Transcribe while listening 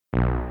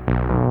And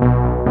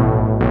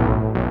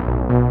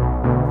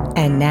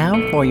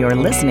now, for your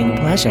listening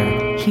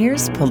pleasure,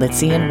 here's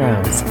Pulizzi and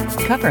Rose,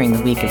 covering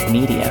the week of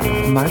media,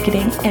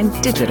 marketing, and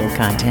digital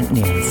content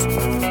news.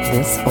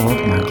 This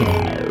Old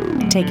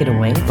Marketing. Take it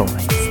away,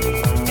 boys.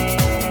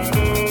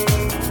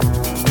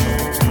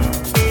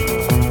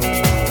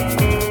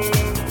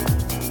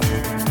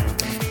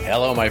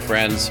 Hello, my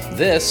friends.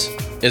 This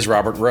is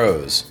Robert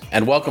Rose,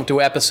 and welcome to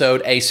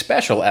a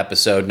special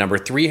episode number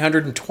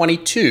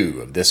 322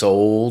 of This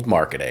Old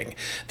Marketing,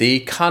 the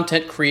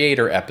content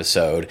creator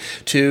episode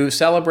to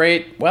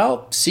celebrate,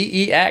 well,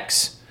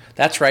 CEX.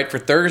 That's right, for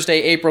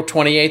Thursday, April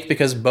 28th,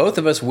 because both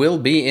of us will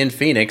be in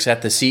Phoenix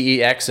at the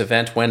CEX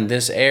event when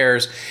this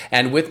airs.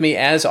 And with me,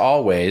 as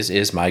always,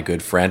 is my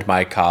good friend,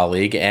 my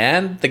colleague,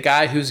 and the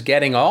guy who's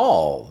getting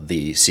all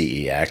the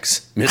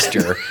CEX,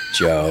 Mr.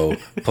 Joe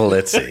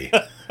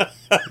Pulizzi.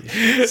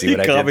 See what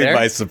I caught me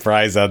by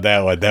surprise on that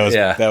one. That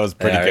was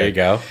pretty good. There you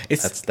go.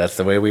 That's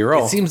the way we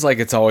roll. It seems like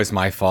it's always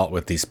my fault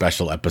with these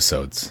special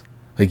episodes.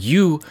 Like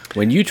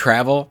when you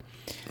travel,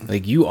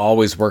 like you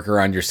always work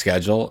around your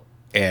schedule.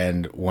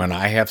 And when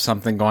I have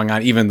something going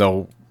on, even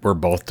though we're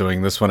both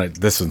doing this one,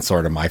 this one's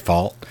sort of my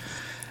fault.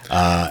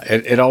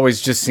 It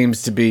always just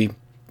seems to be,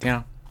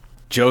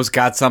 Joe's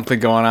got something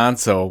going on,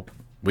 so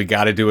we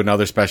got to do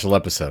another special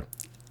episode.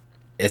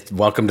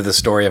 Welcome to the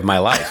story of my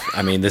life.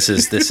 I mean, this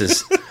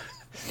is.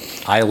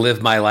 I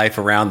live my life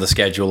around the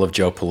schedule of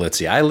Joe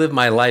Pulizzi. I live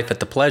my life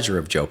at the pleasure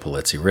of Joe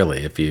Pulizzi.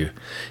 Really,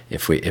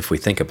 if we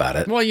think about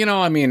it. Well,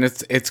 I mean,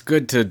 it's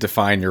good to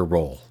define your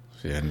role,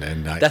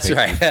 and that's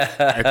right.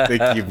 I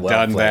think you've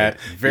done played. That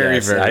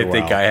very well. I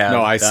think I have.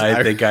 No, I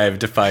think I have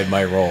defined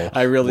my role.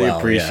 I really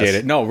appreciate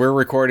it. No, we're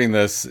recording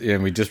this,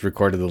 and we just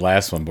recorded the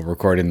last one, but we're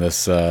recording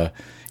this,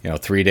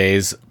 3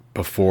 days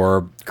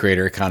before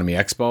Creator Economy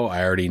Expo.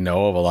 I already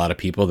know of a lot of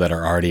people that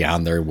are already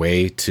on their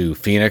way to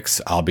Phoenix.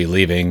 I'll be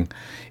leaving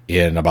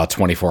in about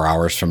 24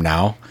 hours from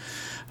now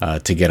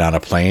to get on a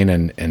plane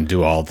and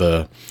do all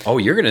the... Oh,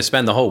 you're going to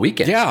spend the whole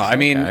weekend. Yeah, I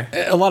mean,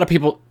 a lot of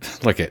people...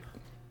 Look at...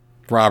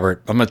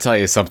 Robert, I'm going to tell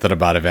you something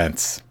about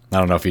events. I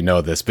don't know if you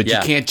know this, but you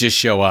can't just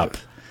show up.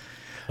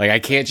 Like, I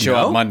can't show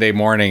up Monday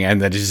morning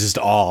and then it just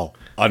all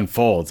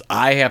unfolds.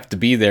 I have to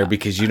be there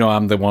because,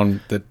 I'm the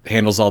one that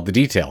handles all the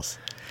details.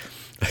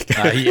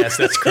 Yes,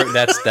 that's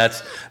correct.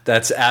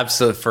 That's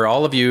absolute. For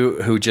all of you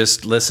who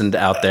just listened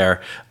out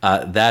there,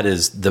 that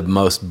is the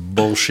most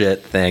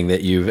bullshit thing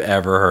that you've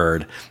ever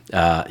heard.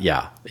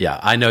 Yeah.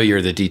 I know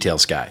you're the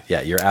details guy.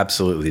 Yeah, you're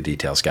absolutely the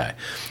details guy.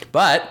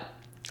 But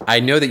I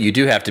know that you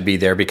do have to be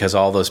there because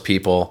all those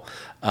people,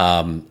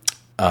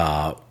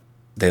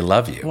 they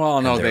love you.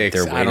 Well, no, they're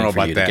waiting I don't know for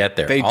about you that. to get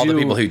there. The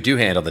people who do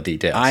handle the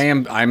details.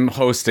 I'm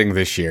hosting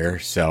this year,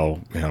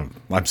 so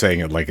I'm saying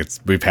it like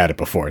we've had it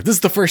before. This is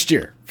the first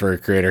year for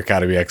Creator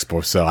Economy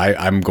Expo, so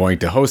I'm going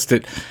to host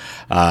it.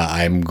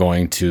 I'm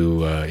going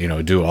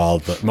to do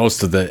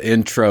most of the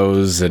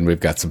intros, and we've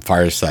got some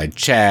fireside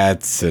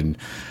chats, and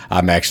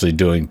I'm actually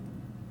doing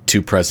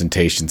 2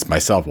 presentations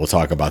myself. We'll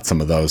talk about some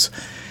of those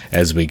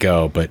as we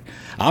go, but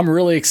I'm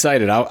really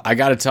excited. I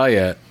got to tell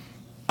you,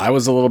 I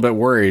was a little bit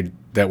worried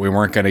that we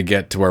weren't going to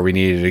get to where we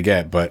needed to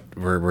get, but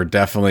we're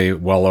definitely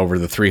well over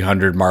the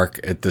 300 mark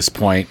at this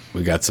point.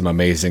 We got some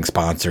amazing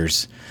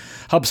sponsors.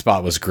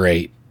 HubSpot was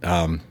great.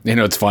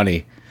 It's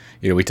funny.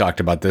 We talked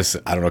about this,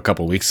 I don't know, a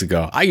couple of weeks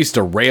ago. I used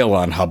to rail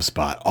on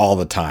HubSpot all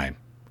the time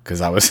because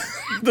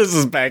this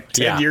is back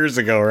 10 years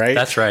ago, right?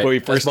 That's right. When we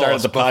first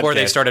started the podcast. Before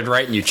they started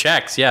writing you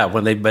checks. Yeah,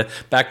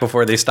 back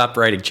before they stopped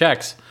writing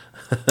checks.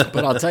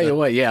 But I'll tell you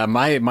what,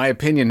 my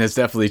opinion has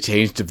definitely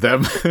changed of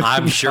them.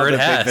 I'm sure it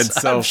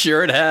has. I'm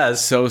sure it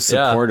has. So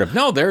supportive.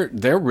 Yeah. No,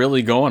 they're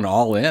really going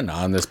all in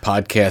on this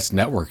podcast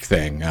network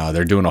thing.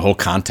 They're doing a whole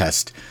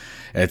contest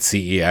at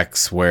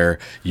CEX where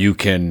you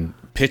can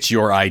pitch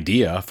your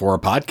idea for a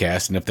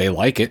podcast, and if they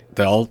like it,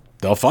 they'll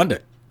fund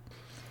it.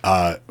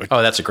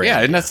 That's a great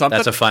idea. Isn't that something?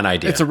 That's a fun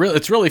idea.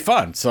 It's really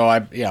fun. So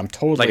I'm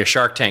totally like a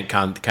Shark Tank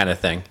kind of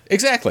thing.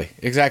 Exactly.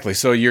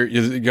 So you're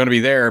going to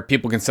be there.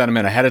 People can send them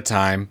in ahead of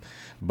time,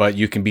 but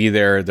you can be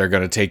there. They're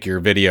going to take your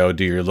video,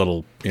 do your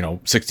little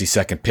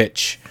 60-second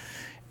pitch,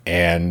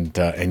 and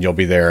you'll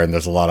be there. And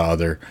there's a lot of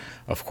other,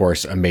 of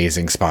course,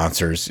 amazing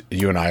sponsors.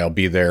 You and I will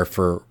be there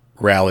for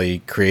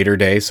Rally Creator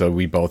Day, so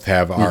we both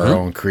have our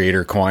own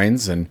creator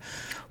coins, and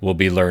we'll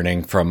be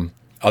learning from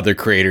other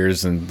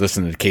creators and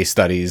listening to case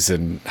studies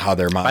and how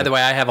they're By the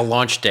way, I have a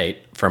launch date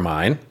for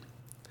mine.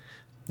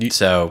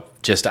 So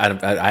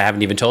I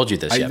haven't even told you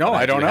this yet.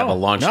 I don't know. I have a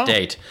launch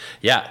date.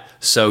 Yeah.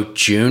 So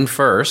June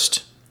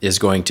 1st is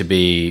going to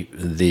be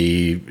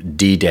the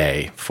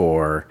D-Day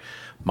for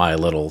my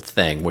little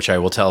thing, which I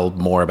will tell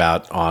more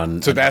about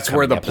on. So that's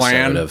where the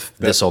plan of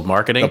This Old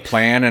Marketing, the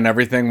plan and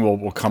everything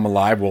will come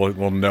alive.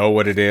 We'll know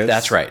what it is.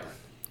 That's right.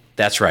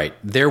 That's right.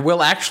 There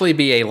will actually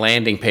be a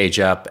landing page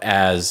up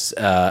as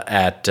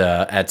at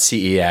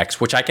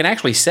CEX, which I can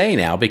actually say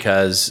now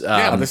because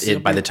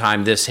by the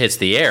time this hits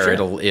the air,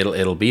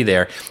 it'll be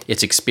there.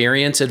 It's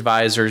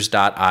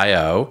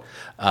experienceadvisors.io.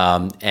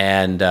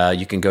 And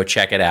you can go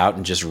check it out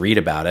and just read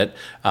about it.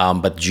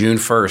 But June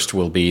 1st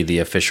will be the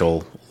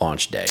official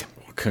launch day.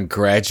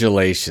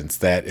 Congratulations.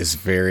 That is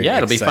very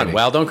it'll be exciting. fun.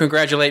 Well, don't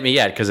congratulate me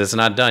yet because it's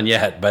not done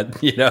yet. But,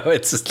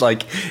 it's just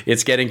like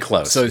it's getting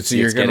close. So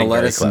you're going to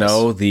let us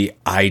know the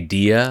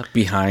idea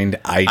behind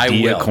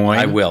Coin?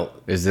 I will.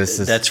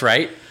 That's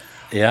right.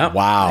 Yeah.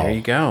 Wow. There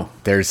you go.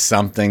 There's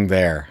something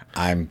there.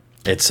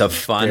 It's a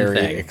fun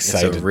thing.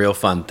 Excited. It's a real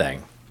fun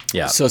thing.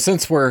 Yeah. So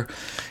since we're,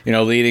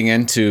 leading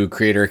into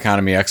Creator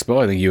Economy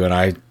Expo, I think you and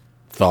I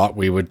thought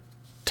we would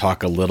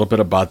talk a little bit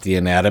about the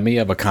anatomy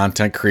of a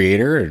content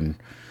creator, and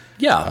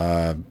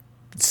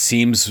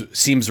seems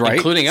right.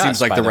 Including us,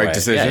 seems like the right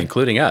decision. Yeah,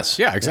 including us.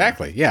 Yeah,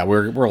 exactly. Yeah,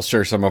 we'll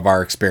share some of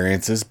our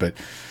experiences, but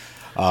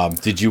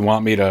did you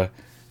want me to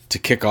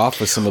kick off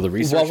with some of the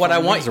research?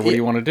 Well, what do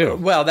you want to do?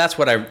 Well, that's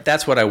what I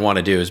want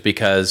to do is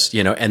because,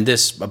 and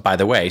this, by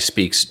the way,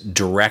 speaks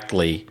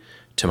directly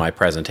to my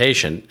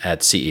presentation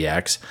at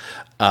CEX,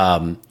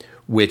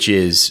 which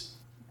is,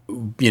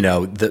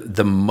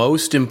 the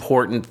most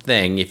important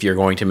thing if you're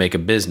going to make a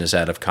business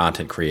out of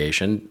content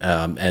creation.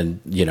 And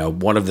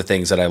one of the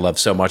things that I love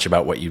so much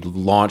about what you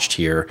launched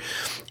here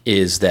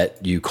is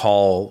that you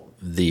call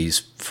these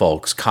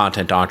folks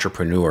content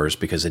entrepreneurs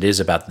because it is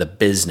about the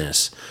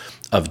business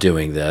of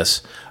doing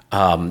this.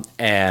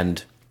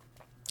 And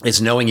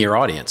it's knowing your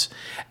audience.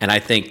 And I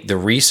think the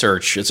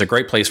research, it's a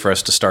great place for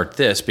us to start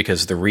this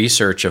because the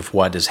research of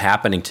what is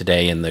happening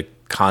today in the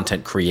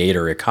content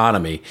creator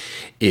economy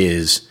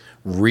is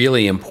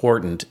really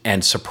important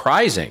and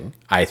surprising,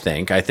 I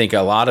think. I think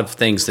a lot of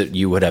things that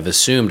you would have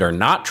assumed are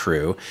not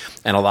true,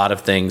 and a lot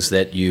of things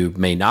that you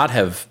may not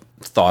have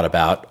thought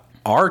about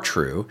are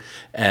true,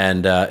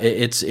 and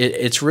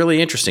it's really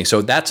interesting.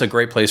 So that's a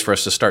great place for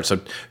us to start.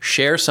 So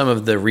share some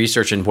of the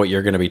research and what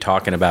you're going to be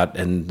talking about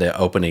in the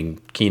opening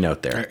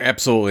keynote there.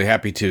 Absolutely,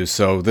 happy to.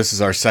 So this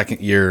is our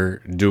second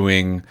year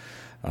doing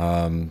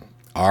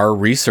our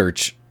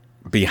research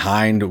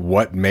behind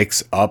what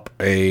makes up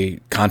a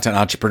content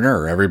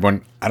entrepreneur.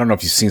 Everyone, I don't know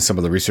if you've seen some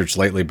of the research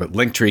lately, but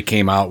Linktree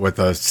came out with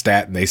a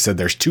stat and they said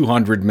there's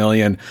 200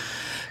 million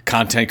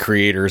content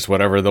creators,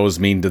 whatever those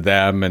mean to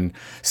them. And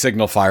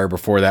Signal Fire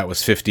before that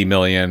was 50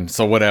 million.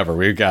 So whatever,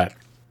 we've got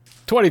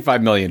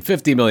 25 million,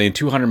 50 million,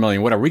 200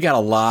 million, whatever. We got a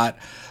lot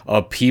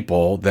of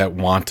people that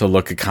want to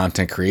look at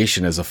content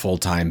creation as a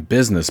full-time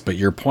business. But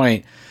your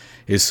point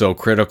is so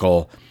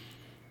critical.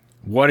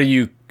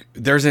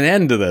 There's an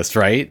end to this,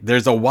 right?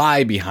 There's a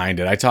why behind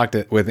it. I talked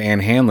with Ann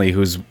Hanley,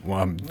 who's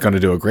going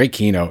to do a great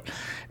keynote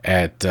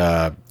at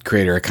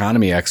Creator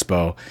Economy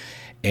Expo,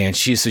 and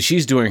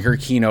she's doing her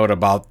keynote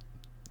about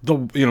the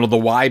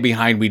why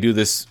behind we do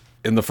this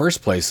in the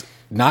first place.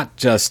 Not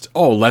just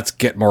let's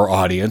get more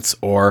audience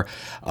or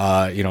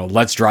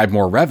let's drive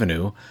more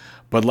revenue,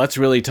 but let's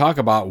really talk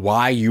about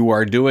why you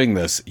are doing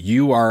this.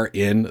 You are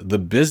in the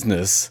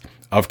business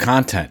of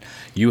content.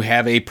 You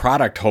have a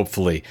product,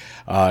 hopefully.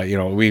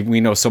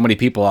 We know so many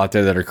people out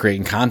there that are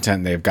creating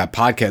content. They've got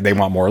podcasts. They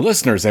want more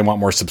listeners. They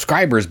want more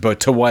subscribers. But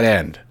to what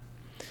end?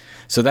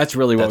 So that's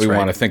really what we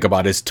want to think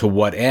about is to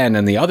what end.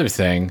 And the other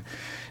thing,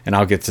 and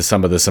I'll get to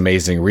some of this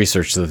amazing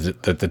research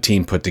that the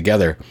team put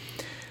together.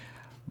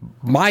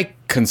 My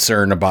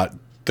concern about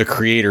the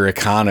creator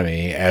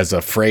economy as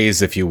a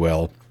phrase, if you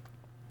will,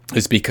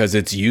 is because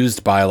it's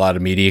used by a lot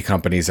of media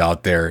companies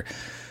out there.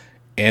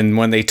 And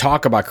when they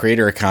talk about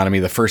creator economy,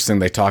 the first thing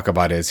they talk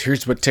about is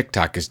here's what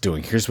TikTok is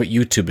doing. Here's what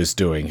YouTube is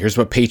doing. Here's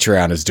what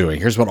Patreon is doing.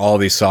 Here's what all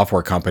these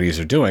software companies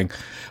are doing.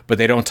 But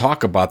they don't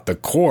talk about the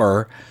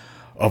core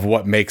of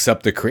what makes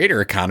up the creator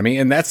economy.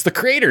 And that's the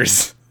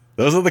creators.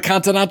 Those are the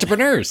content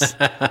entrepreneurs.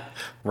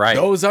 Right.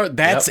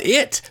 That's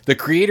it. The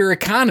creator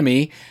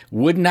economy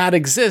would not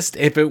exist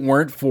if it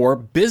weren't for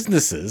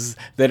businesses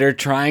that are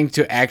trying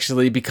to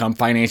actually become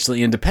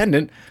financially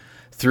independent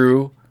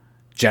through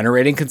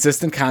generating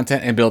consistent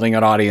content and building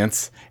an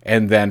audience.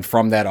 And then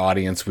from that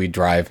audience, we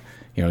drive,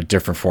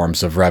 different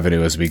forms of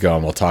revenue as we go.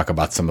 And we'll talk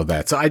about some of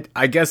that. So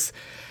I guess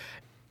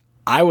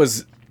I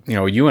was,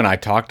 you and I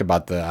talked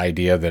about the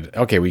idea that,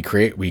 okay,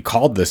 we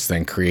called this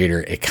thing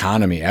Creator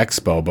Economy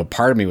Expo, but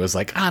part of me was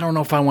like, I don't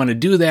know if I want to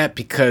do that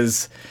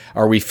because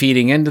are we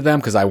feeding into them?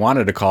 Because I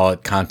wanted to call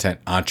it Content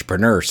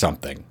Entrepreneur or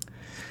something.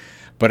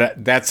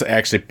 But that's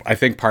actually, I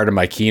think, part of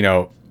my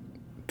keynote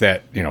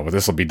that,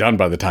 this will be done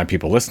by the time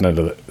people listen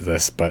to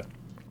this, but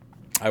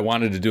I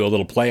wanted to do a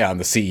little play on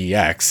the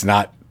CEX,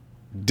 not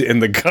in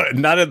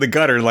the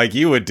gutter like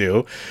you would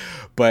do,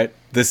 but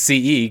the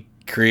CE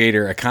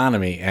Creator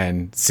Economy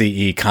and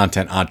CE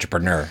Content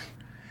Entrepreneur.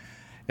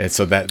 And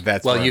so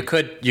that's well, you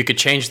could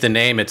change the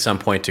name at some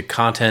point to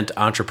Content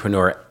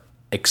Entrepreneur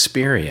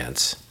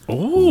Experience.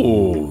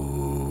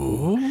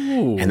 Ooh.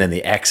 And then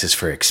the X is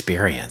for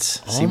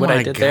experience. See what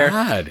I did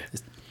there?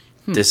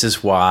 This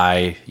is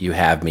why you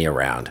have me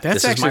around.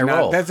 This is my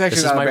role. That's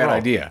actually not a bad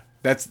idea.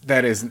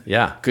 That is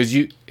Yeah. because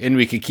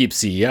we could keep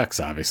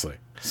CEX obviously,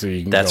 so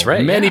you can That's go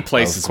right. many yeah,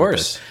 places. of with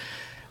course. this.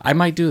 I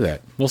might do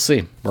that. We'll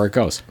see where it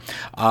goes.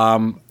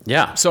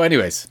 Yeah. So,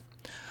 anyways,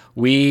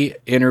 we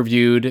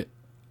interviewed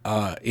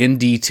in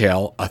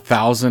detail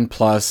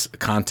 1,000+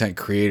 content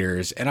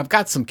creators, and I've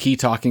got some key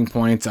talking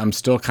points. I'm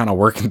still kind of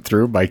working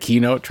through by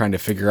Keynote, trying to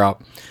figure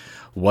out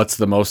what's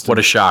the most. What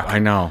a shock! I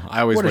know.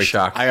 I always What a wait.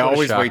 shock. I What a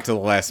always shock. wait till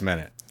the last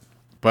minute,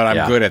 but I'm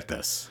Yeah. good at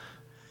this.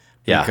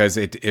 Yeah. Because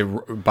it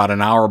about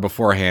an hour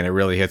beforehand, it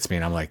really hits me,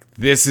 and I'm like,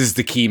 this is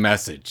the key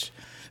message.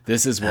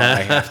 This is what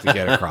I have to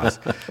get across.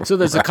 So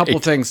there's a couple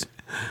things.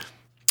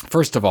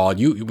 First of all,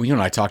 you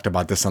and I talked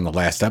about this on the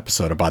last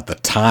episode about the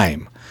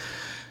time.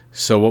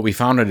 So what we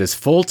found out is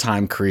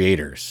full-time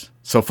creators.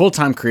 So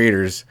full-time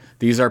creators,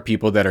 these are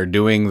people that are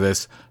doing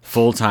this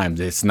full-time.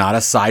 It's not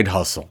a side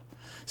hustle.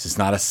 This is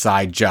not a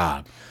side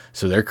job.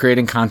 So they're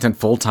creating content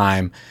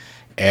full-time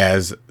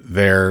as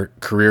their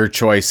career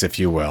choice, if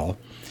you will.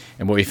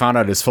 And what we found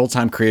out is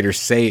full-time creators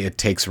say it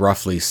takes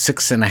roughly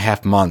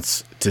 6.5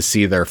 months to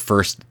see their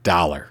first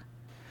dollar.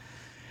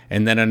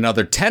 And then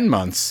another 10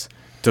 months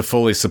to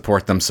fully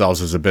support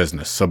themselves as a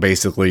business. So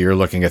basically you're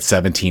looking at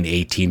 17,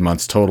 18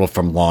 months total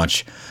from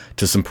launch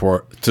to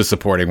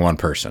supporting one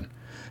person.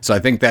 So I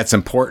think that's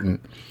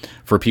important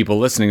for people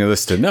listening to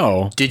this to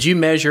know. Did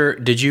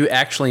you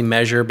actually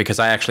measure, because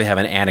I actually have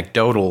an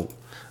anecdotal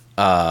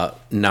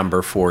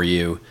number for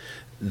you,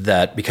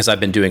 that because I've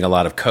been doing a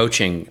lot of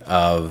coaching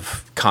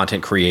of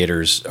content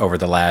creators over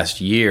the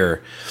last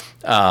year,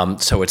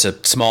 so it's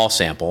a small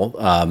sample,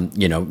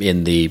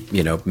 in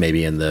the,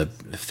 maybe in the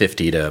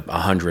 50 to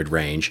 100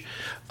 range.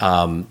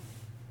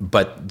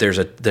 But there's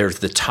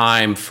the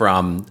time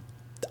from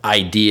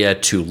idea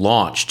to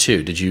launch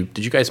too. Did you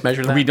guys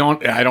measure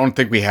that? I don't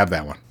think we have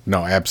that one.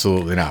 No,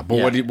 absolutely not. But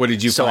Yeah. what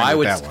did you find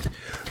with that one?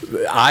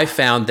 I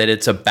found that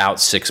it's about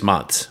 6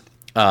 months.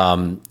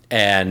 And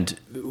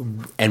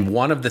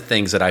one of the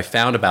things that I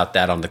found about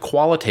that on the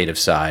qualitative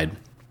side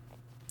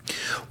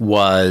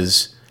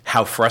was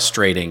how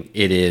frustrating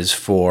it is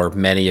for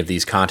many of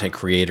these content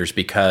creators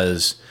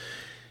because,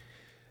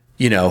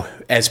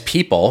 as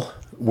people,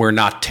 we're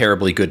not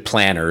terribly good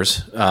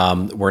planners.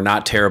 We're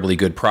not terribly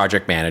good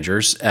project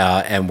managers.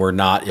 And we're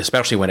not,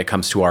 especially when it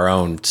comes to our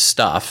own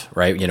stuff,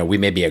 right? We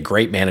may be a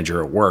great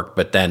manager at work,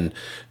 but then,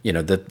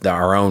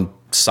 our own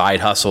side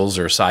hustles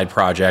or side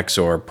projects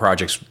or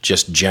projects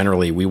just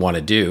generally we want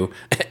to do,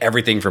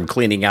 everything from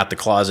cleaning out the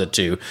closet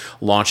to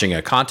launching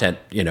a content,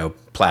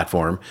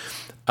 platform.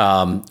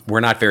 We're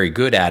not very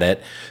good at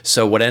it.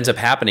 So what ends up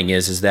happening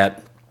is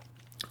that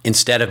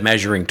instead of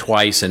measuring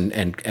twice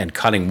and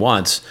cutting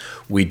once,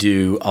 we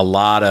do a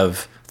lot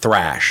of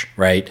thrash,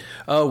 right?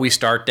 Oh, we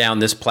start down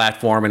this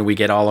platform and we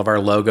get all of our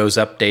logos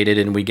updated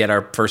and we get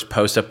our first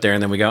post up there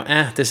and then we go,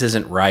 this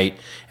isn't right.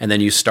 And then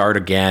you start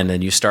again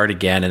and you start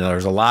again. And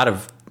there's a lot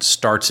of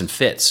starts and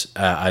fits,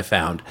 I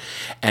found.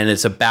 And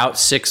it's about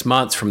 6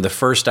 months from the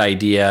first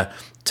idea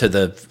to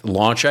the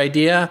launch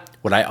idea.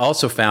 What I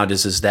also found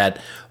is that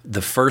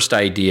the first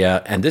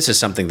idea, and this is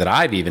something that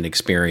I've even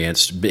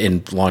experienced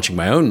in launching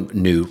my own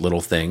new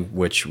little thing,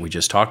 which we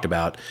just talked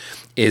about,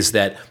 is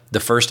that the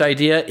first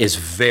idea is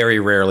very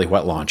rarely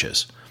what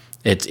launches.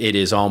 It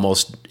is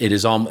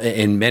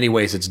in many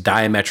ways it's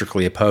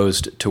diametrically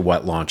opposed to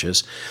what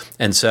launches.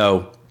 And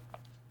so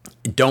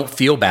don't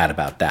feel bad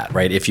about that,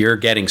 right? If you're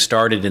getting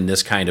started in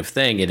this kind of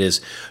thing,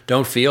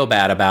 don't feel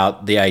bad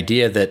about the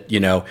idea that,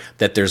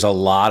 that there's a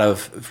lot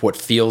of what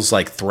feels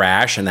like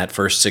thrash in that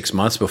first 6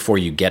 months before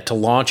you get to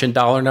launch in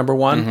dollar number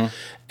one. Mm-hmm.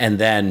 And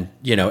then,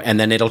 and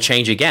then it'll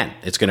change again.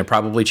 It's going to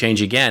probably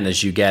change again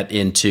as you get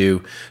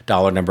into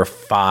dollar number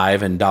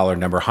 5 and dollar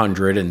number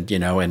 100 and,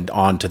 and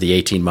on to the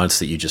 18 months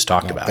that you just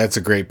talked about. That's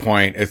a great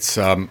point. It's,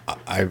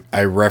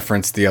 I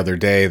referenced the other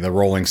day, the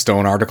Rolling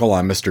Stone article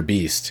on Mr.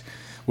 Beast,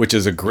 which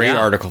is a great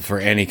article for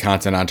any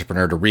content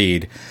entrepreneur to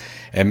read.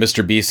 And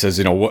Mr. Beast says,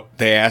 what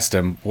they asked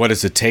him, what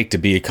does it take to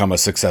become a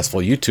successful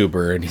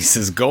YouTuber? And he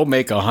says, go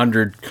make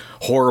 100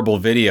 horrible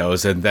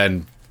videos and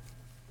then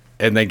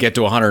get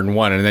to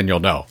 101 and then you'll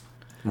know.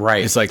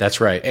 Right. It's like, that's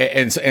right.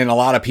 And a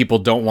lot of people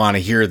don't want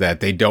to hear that.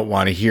 They don't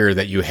want to hear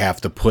that you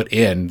have to put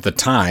in the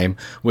time,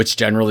 which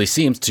generally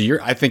seems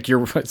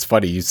it's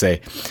funny you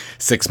say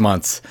 6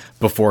 months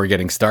before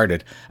getting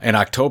started. In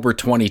October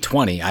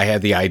 2020, I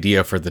had the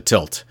idea for the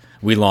Tilt.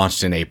 We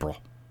launched in April.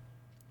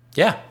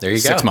 Yeah, there you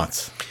go. 6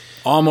 months.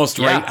 Almost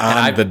right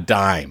on the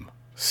dime.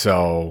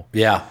 So,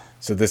 yeah.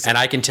 So this, and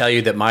I can tell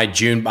you that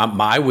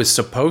I was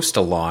supposed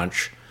to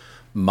launch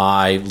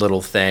my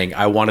little thing.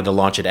 I wanted to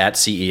launch it at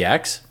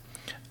CEX.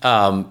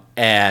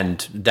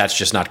 And that's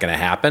just not going to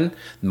happen.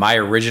 My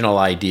original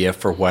idea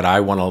for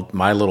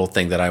my little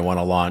thing that I want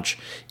to launch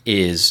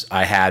is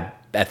I had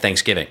at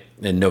Thanksgiving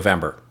in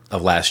November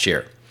of last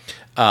year.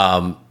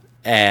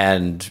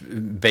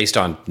 And based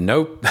on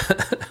no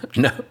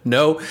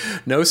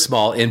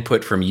small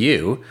input from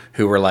you,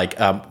 who were like,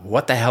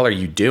 what the hell are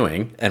you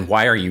doing? And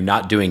why are you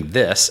not doing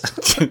this?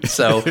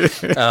 So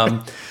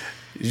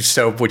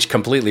So, which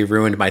completely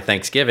ruined my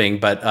Thanksgiving.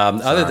 But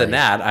other than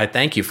that, I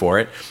thank you for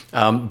it.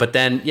 But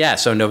then,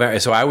 so November.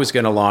 So I was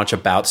going to launch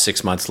about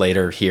 6 months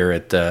later here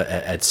at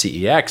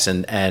CEX,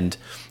 and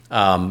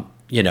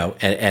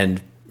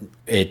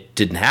it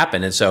didn't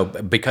happen. And so,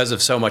 because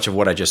of so much of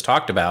what I just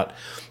talked about,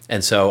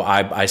 and so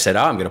I said,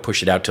 I'm going to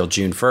push it out till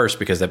June 1st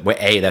because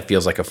that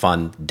feels like a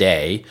fun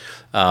day.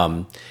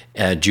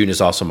 June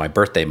is also my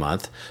birthday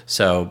month,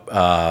 so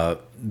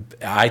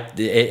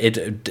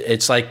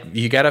it's like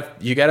you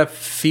gotta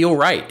feel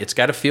right. It's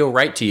got to feel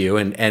right to you,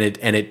 and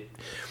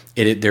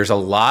there's a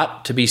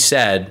lot to be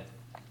said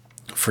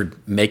for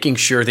making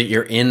sure that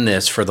you're in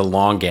this for the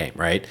long game,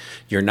 right?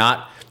 You're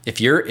not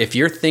if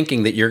you're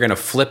thinking that you're going to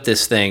flip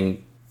this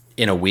thing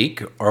in a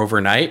week or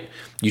overnight,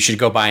 you should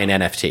go buy an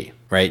NFT,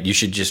 right? You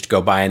should just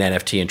go buy an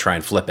NFT and try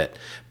and flip it,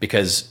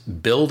 because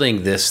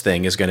building this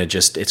thing is going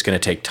to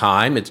take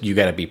time. You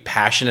got to be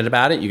passionate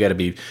about it. You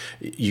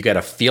got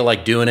to feel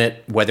like doing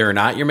it, whether or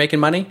not you're making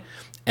money.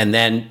 And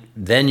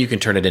then you can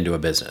turn it into a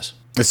business.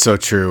 It's so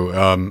true.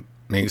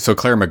 So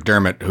Claire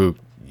McDermott, who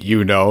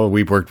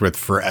we've worked with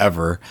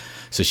forever.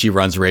 So she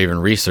runs Raven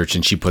Research,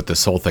 and she put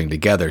this whole thing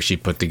together. She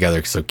put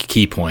together some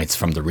key points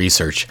from the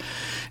research.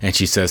 And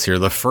she says here,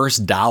 the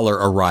first dollar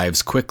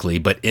arrives quickly,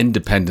 but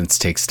independence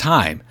takes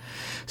time.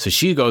 So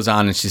she goes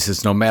on and she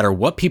says, no matter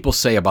what people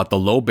say about the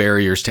low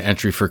barriers to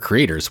entry for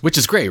creators, which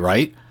is great,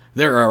 right?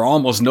 There are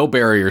almost no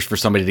barriers for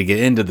somebody to get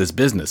into this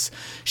business.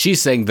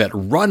 She's saying that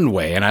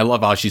runway, and I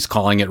love how she's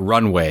calling it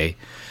runway,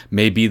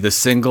 may be the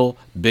single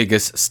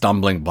biggest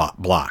stumbling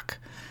block.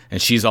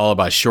 And she's all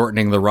about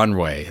shortening the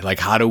runway. Like,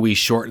 how do we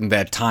shorten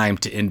that time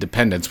to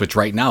independence, which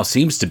right now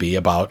seems to be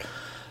about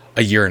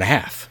a year and a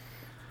half,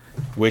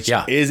 which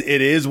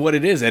is what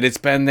it is. And it's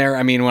been there.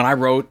 I mean, when I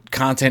wrote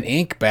Content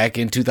Inc. back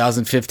in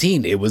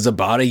 2015, it was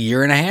about a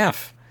year and a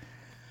half.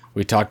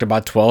 We talked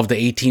about 12 to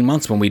 18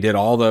 months when we did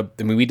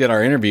we did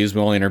our interviews.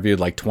 We only interviewed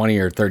like 20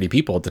 or 30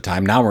 people at the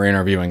time. Now we're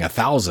interviewing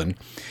 1,000.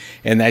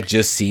 And that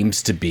just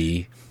seems to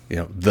be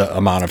the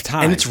amount of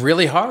time. And it's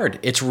really hard.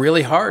 It's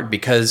really hard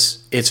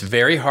because it's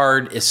very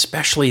hard,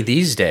 especially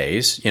these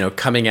days,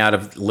 coming out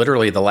of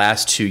literally the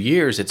last 2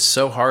 years, it's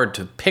so hard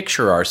to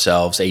picture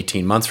ourselves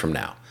 18 months from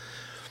now,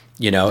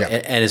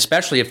 and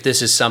especially if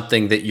this is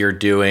something that you're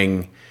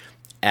doing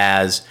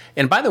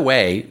and by the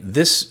way,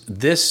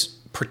 this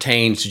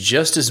pertains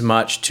just as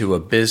much to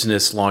a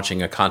business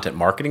launching a content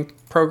marketing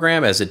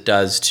program as it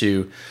does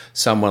to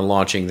someone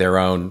launching their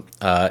own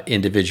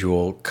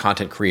individual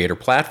content creator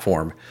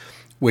platform.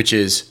 Which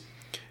is,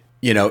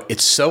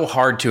 it's so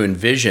hard to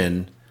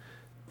envision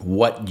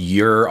what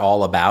you're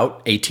all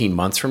about 18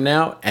 months from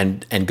now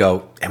and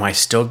go, am I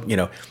still,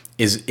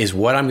 is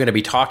what I'm going to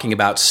be talking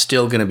about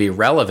still going to be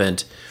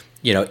relevant,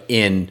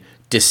 in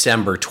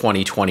December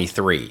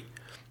 2023?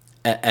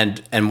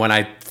 And when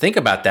I think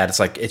about that, it's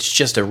like, it's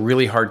just a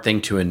really hard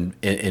thing to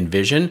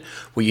envision.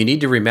 What you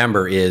need to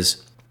remember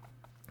is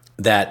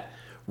that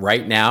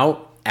right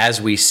now,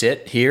 as we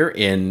sit here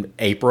in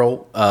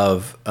April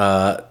of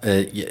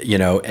and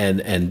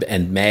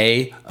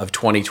May of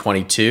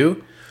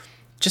 2022,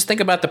 just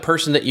think about the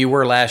person that you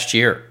were last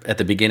year at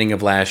the beginning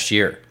of last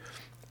year,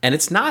 and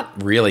it's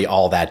not really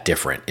all that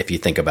different if you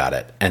think about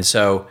it. And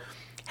so,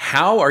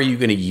 how are you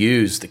going to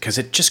use? Because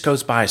it just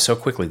goes by so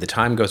quickly. The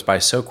time goes by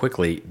so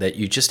quickly that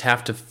you just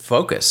have to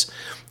focus.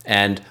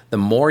 And the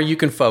more you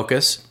can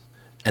focus,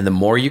 and the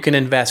more you can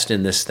invest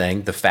in this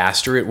thing, the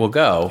faster it will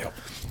go. Yep.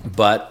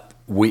 But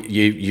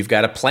you've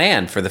got to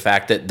plan for the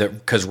fact that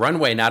because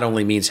runway not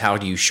only means how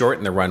do you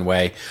shorten the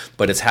runway,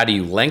 but it's how do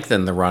you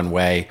lengthen the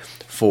runway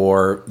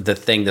for the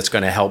thing that's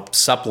going to help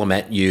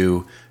supplement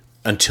you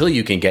until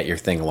you can get your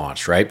thing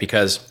launched, right?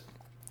 Because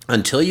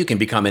until you can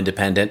become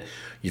independent,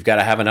 you've got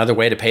to have another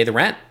way to pay the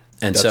rent.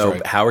 And that's so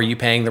right. How are you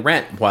paying the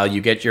rent while you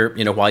get your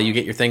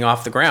thing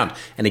off the ground?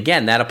 And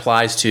again, that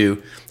applies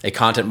to a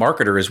content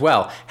marketer as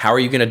well. How are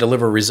you going to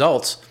deliver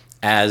results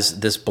as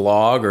this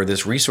blog or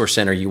this resource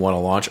center you want to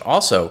launch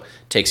also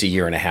takes a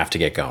year and a half to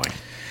get going?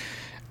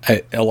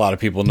 A lot of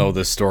people know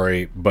this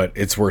story, but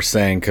it's worth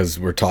saying because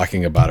we're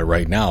talking about it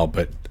right now.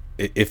 But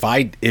if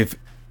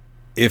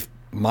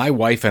my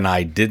wife and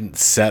I didn't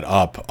set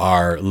up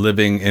our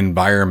living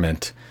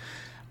environment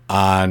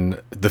on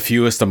the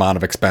fewest amount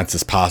of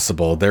expenses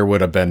possible, there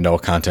would have been no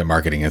Content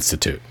Marketing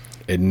Institute.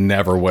 It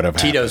never would have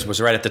happened. Tito's was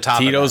right at the top.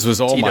 Tito's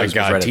was, oh my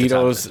God. Right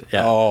Tito's,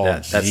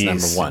 that's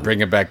number one.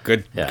 Bringing back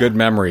good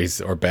memories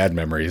or bad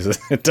memories,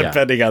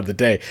 depending on the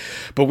day.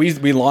 But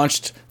we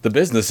launched the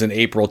business in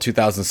April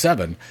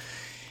 2007.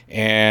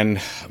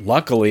 And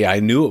luckily, I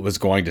knew it was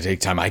going to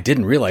take time. I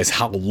didn't realize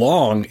how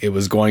long it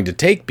was going to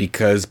take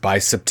because by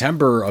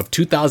September of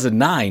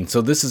 2009,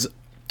 so this is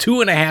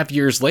 2.5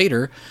 years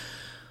later,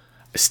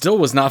 I still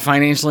was not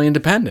financially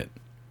independent.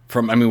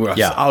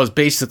 I was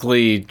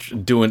basically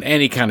doing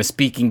any kind of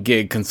speaking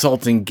gig,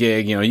 consulting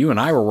gig. You and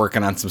I were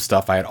working on some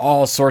stuff. I had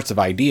all sorts of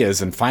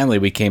ideas, and finally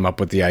we came up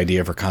with the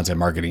idea for Content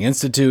Marketing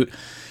Institute,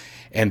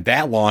 and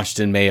that launched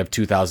in May of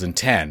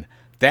 2010.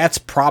 That's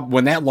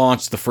when that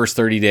launched the first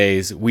 30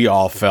 days, we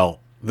all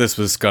felt this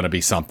was going to be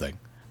something.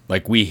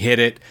 Like we hit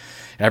it.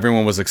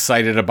 everyone was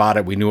excited about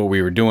it. We knew what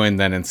we were doing.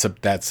 Then in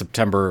that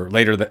September,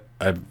 later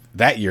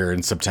that year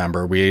in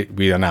September,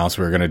 we announced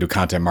we were going to do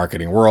Content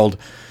Marketing World.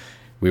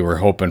 We were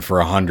hoping for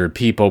 100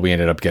 people. We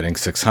ended up getting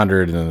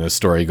 600, and then the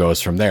story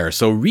goes from there.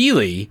 So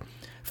really,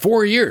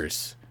 4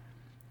 years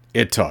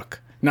it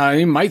took. Now,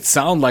 it might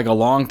sound like a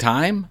long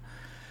time,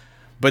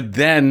 but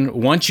then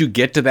once you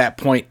get to that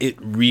point, it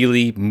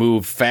really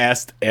moved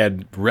fast,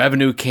 and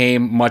revenue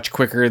came much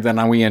quicker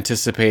than we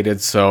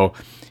anticipated. So,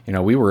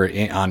 we were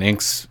on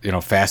Inc.'s,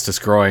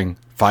 fastest growing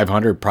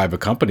 500 private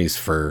companies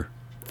for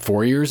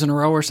 4 years in a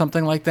row or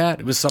something like that.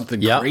 It was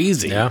something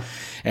crazy. Yeah.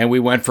 And we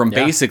went from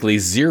basically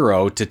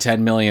 0 to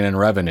 10 million in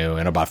revenue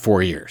in about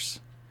 4 years.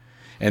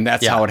 And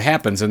that's how it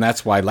happens. And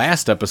that's why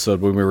last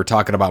episode, when we were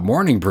talking about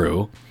Morning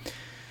Brew,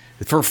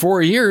 for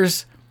 4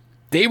 years,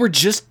 they were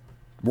just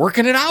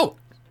working it out.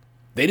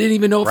 They didn't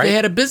even know if they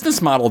had a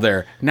business model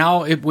there.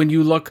 Now, when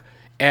you look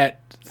at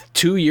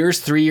 2 years,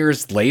 3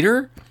 years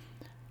later,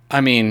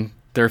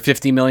 they're a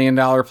 $50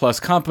 million plus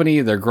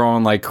company. They're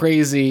growing like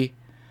crazy.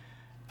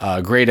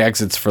 Great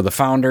exits for the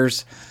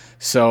founders.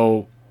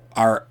 So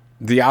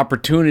the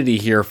opportunity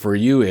here for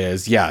you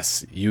is,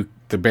 yes,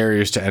 the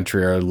barriers to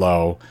entry are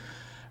low,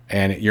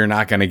 and you're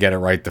not going to get it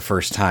right the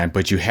first time,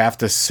 but you have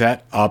to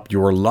set up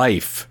your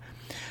life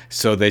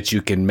so that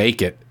you can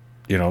make it,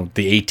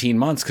 the 18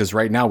 months, because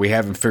right now we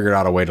haven't figured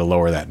out a way to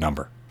lower that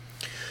number.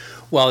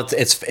 Well,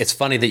 it's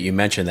funny that you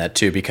mentioned that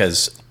too,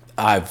 because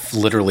I've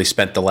literally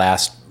spent the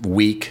last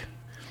week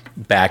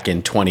back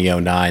in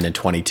 2009 and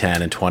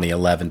 2010 and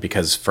 2011,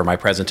 because for my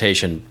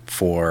presentation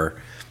for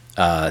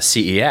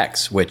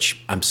CEX,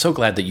 which I'm so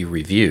glad that you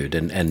reviewed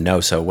and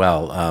know so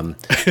well,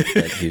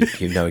 that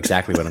you know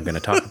exactly what I'm going to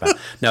talk about.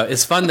 No,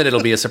 it's fun that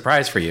it'll be a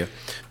surprise for you,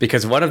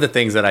 because one of the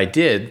things that I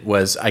did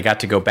was I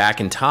got to go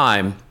back in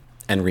time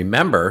and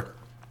remember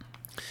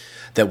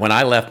that when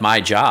I left my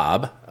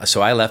job,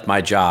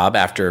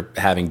 after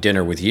having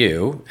dinner with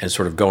you and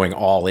sort of going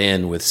all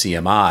in with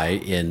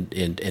CMI in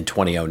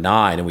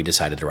 2009, and we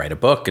decided to write a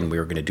book, and we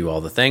were going to do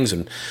all the things,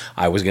 and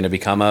I was going to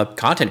become a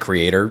content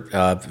creator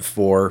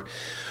for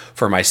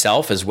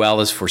myself as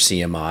well as for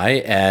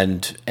CMI,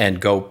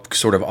 and go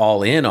sort of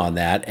all in on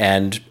that.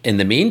 And in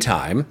the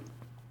meantime,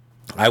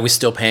 I was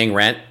still paying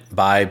rent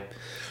by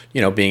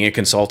being a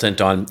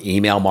consultant on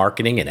email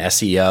marketing and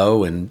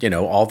SEO and,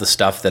 all the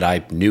stuff that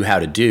I knew how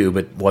to do,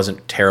 but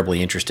wasn't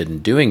terribly interested in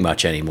doing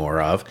much anymore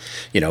of,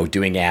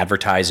 doing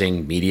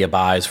advertising, media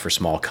buys for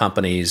small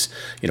companies,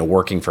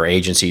 working for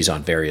agencies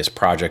on various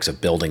projects of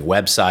building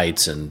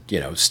websites and,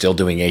 still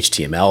doing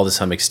HTML to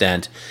some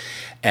extent.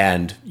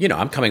 And,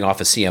 I'm coming off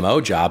a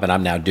CMO job, and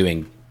I'm now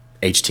doing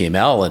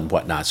HTML and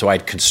whatnot. So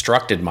I'd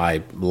constructed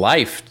my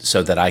life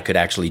so that I could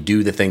actually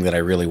do the thing that I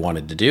really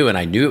wanted to do. And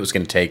I knew it was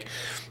going to take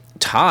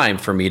time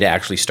for me to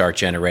actually start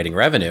generating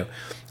revenue.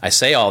 I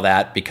say all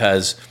that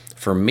because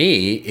for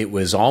me, it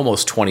was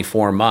almost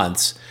 24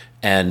 months.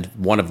 And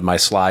one of my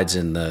slides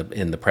in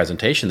the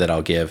presentation that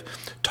I'll give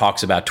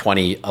talks about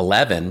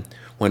 2011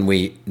 when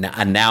we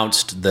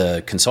announced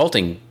the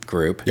consulting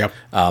group. Yep.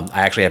 I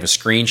actually have a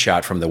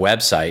screenshot from the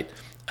website,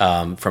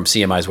 from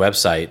CMI's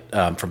website,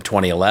 from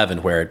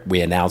 2011, where we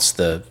announced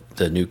the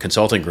new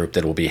consulting group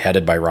that will be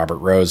headed by Robert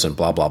Rose and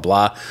blah, blah,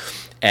 blah.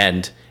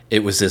 And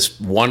it was this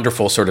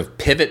wonderful sort of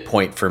pivot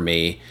point for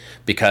me,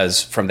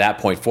 because from that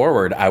point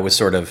forward, that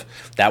was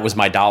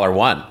my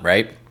 $1,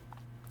 right?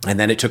 And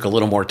then it took a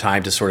little more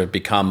time to sort of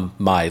become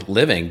my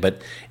living,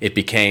 but I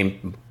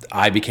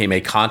became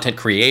a content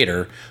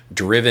creator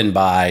driven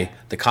by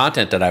the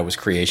content that I was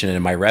creating,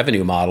 and my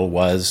revenue model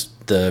was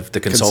the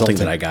consulting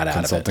that I got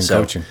out of it.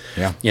 Consulting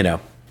coaching,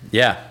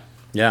 yeah.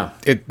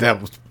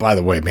 That was, by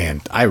the way,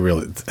 man,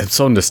 I'm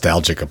so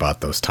nostalgic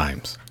about those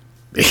times.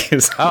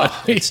 Because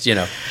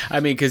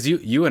because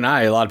you and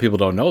I, a lot of people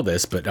don't know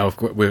this, but of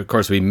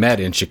course we met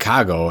in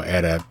Chicago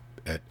at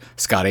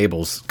Scott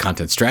Abel's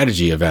content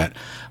strategy event.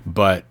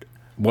 But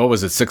what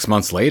was it? 6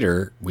 months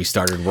later, we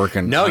started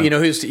working. No, you know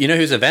whose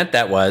event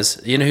that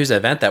was. You know whose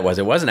event that was.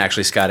 It wasn't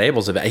actually Scott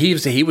Abel's event.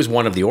 He was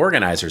one of the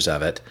organizers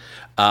of it.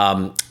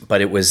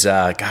 But it was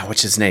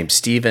what's his name?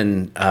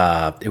 Steven.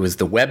 It was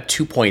the Web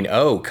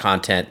 2.0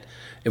 content.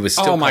 It was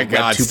still Web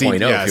 2.0. Steve,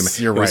 yes,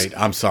 you're right.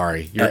 I'm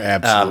sorry. You're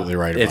absolutely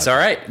right about it's all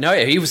right. No,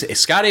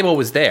 Scott Abel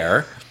was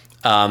there,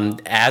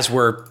 as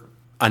were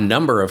a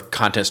number of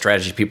content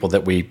strategy people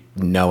that we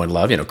know and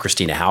love.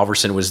 Christina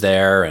Halverson was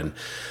there, and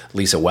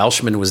Lisa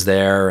Welshman was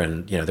there,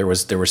 and there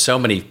were so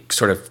many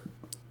sort of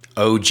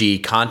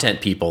OG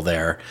content people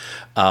there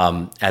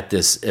at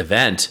this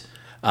event.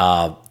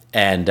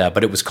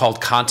 But it was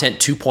called Content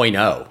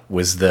 2.0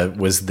 was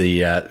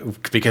the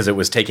because it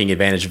was taking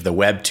advantage of the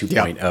Web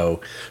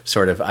 2.0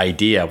 sort of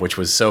idea, which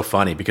was so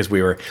funny because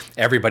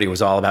everybody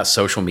was all about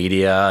social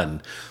media,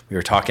 and we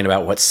were talking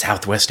about what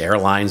Southwest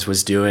Airlines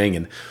was doing,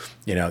 and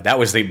that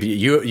was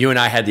you and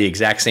I had the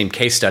exact same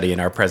case study in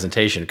our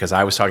presentation, because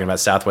I was talking about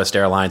Southwest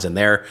Airlines and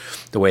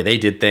the way they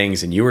did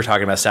things, and you were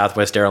talking about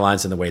Southwest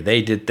Airlines and the way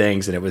they did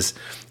things, and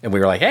we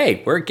were like,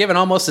 hey, we're giving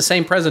almost the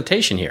same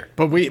presentation here.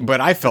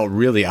 But I felt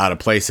really out of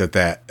place at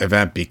that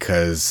event,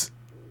 because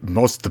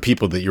most of the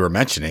people that you were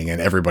mentioning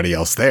and everybody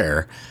else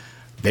there,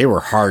 they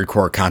were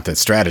hardcore content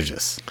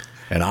strategists.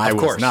 And I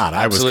was not.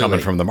 I was coming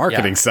from the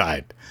marketing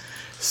side.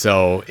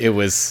 So it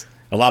was,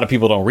 a lot of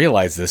people don't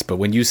realize this, but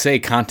when you say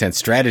content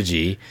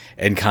strategy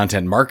and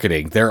content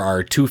marketing, there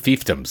are two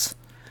fiefdoms,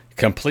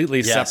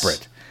 completely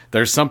separate.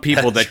 There's some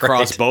people that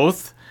cross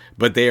both,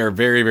 but they are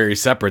very, very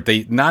separate.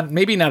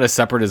 Maybe not as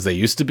separate as they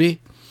used to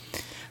be.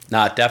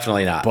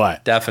 Definitely not.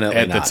 But definitely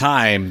at the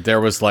time, there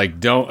was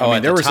like, there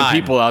were some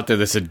people out there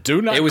that said,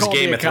 do not. It was call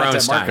Game me of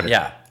Thrones time. marketer.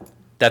 Yeah,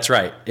 that's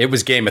right. It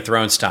was Game of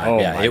Thrones time.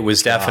 Oh, it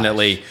was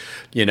definitely,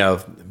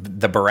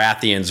 the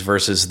Baratheons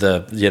versus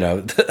the.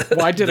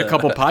 Well, I did a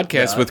couple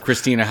podcasts with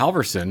Christina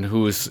Halverson,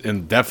 who's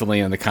definitely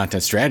in the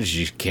content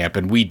strategy camp,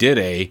 and we did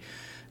a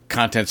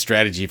content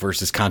strategy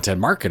versus content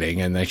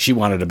marketing, and then she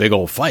wanted a big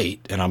old fight,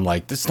 and I'm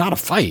like, it's not a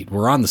fight,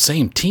 we're on the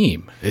same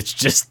team, it's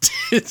just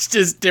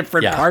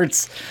different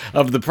parts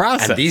of the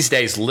process. And these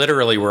days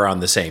literally we're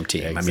on the same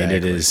team. Exactly. I mean,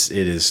 it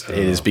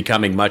is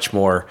becoming much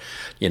more,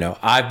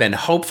 I've been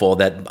hopeful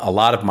that a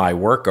lot of my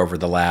work over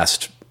the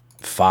last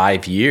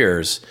 5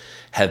 years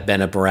have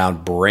been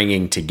around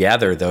bringing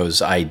together those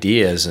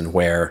ideas, and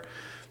where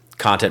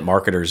content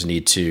marketers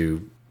need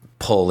to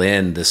pull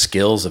in the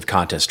skills of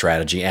content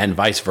strategy, and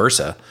vice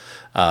versa,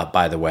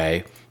 by the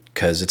way,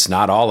 because it's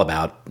not all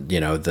about,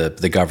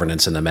 the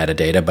governance and the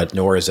metadata, but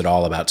nor is it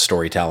all about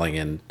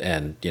storytelling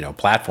and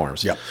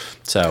platforms. Yep.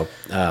 So,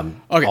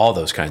 all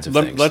those kinds of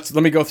things.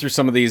 Let me go through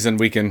some of these, and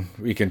we can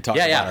talk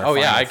about our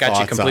final I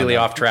got you completely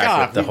off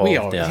track with the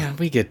whole.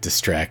 We get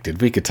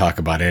distracted. We could talk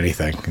about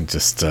anything. It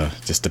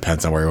just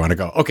depends on where we want to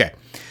go. Okay.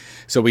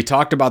 So we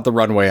talked about the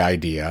runway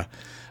idea.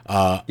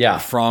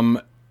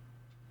 From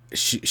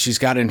she's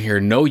got in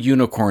here, no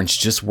unicorns,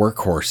 just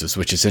workhorses,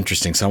 which is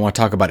interesting. So I want to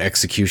talk about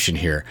execution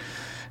here.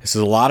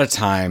 So a lot of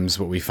times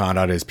what we found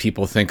out is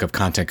people think of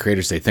content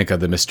creators, they think of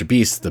the Mr.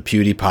 Beasts, the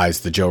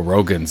PewDiePies, the Joe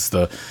Rogans,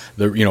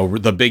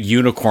 the big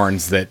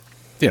unicorns that,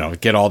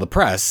 get all the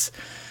press.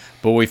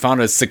 But what we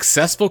found is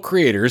successful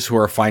creators who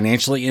are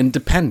financially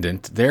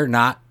independent, they're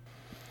not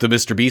the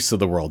Mr. Beasts of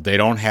the world. They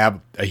don't have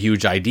a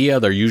huge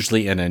idea. They're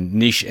usually in a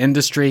niche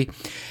industry,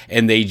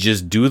 and they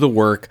just do the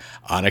work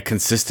on a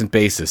consistent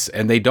basis.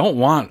 And they don't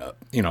want,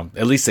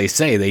 at least they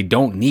say they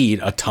don't need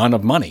a ton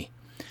of money.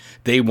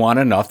 They want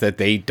enough that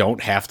they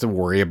don't have to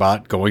worry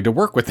about going to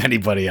work with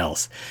anybody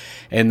else.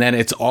 And then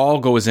it's all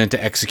goes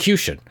into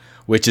execution,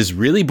 which is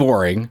really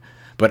boring,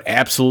 but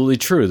absolutely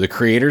true. The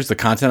creators, the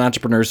content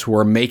entrepreneurs who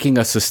are making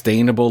a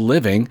sustainable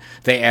living,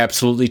 they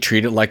absolutely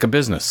treat it like a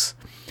business.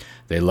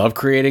 They love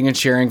creating and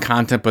sharing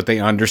content, but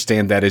they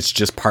understand that it's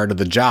just part of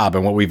the job.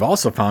 And what we've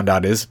also found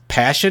out is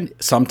passion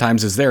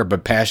sometimes is there,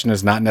 but passion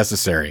is not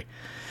necessary.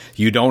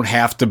 You don't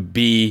have to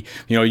be,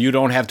 you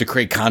don't have to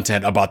create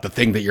content about the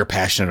thing that you're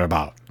passionate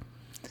about.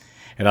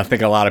 And I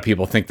think a lot of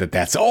people think that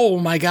that's, oh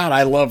my God,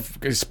 I love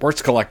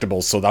sports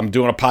collectibles, so I'm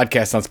doing a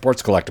podcast on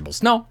sports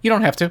collectibles. No, you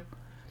don't have to.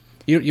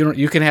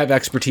 You can have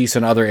expertise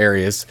in other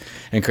areas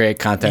and create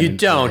content. You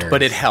don't,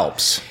 but it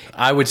helps.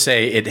 I would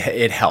say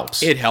it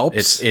helps. It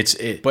helps.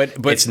 But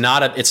it's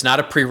not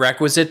a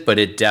prerequisite, but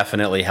it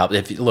definitely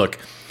helps. Look,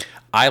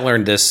 I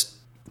learned this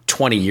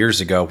 20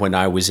 years ago when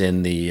I was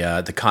in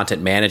the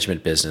content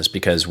management business,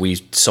 because we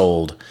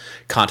sold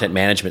content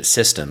management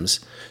systems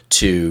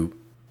to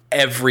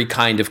every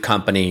kind of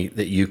company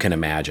that you can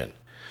imagine.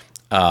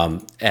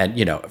 And,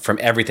 from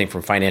everything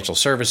from financial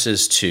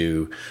services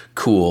to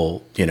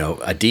cool,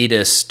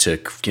 Adidas to,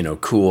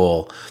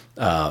 cool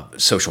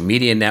social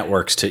media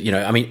networks to,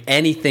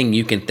 anything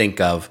you can think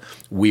of,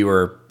 we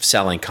were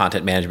selling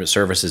content management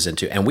services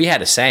into. And we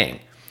had a saying,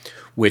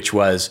 which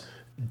was,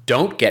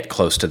 don't get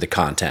close to the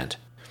content,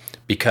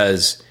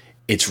 because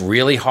it's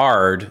really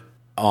hard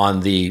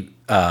on the,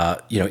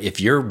 if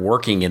you're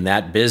working in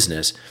that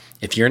business,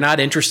 if you're not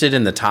interested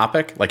in the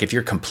topic, like if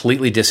you're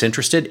completely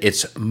disinterested,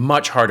 it's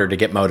much harder to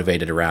get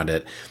motivated around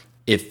it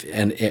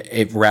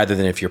if rather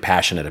than if you're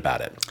passionate about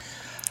it.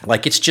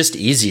 Like, it's just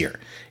easier.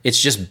 It's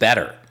just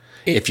better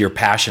if you're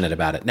passionate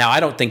about it. Now,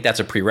 I don't think that's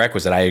a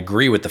prerequisite. I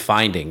agree with the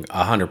finding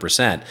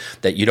 100%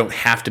 that you don't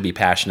have to be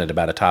passionate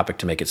about a topic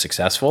to make it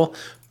successful,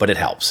 but it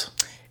helps.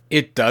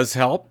 It does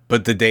help,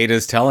 but the data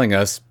is telling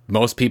us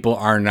most people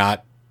are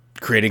not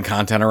creating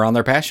content around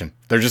their passion.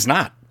 They're just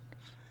not.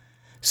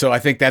 So I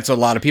think that's what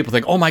a lot of people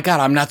think, oh my God,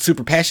 I'm not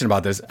super passionate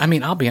about this. I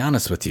mean, I'll be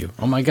honest with you.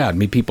 Oh my God,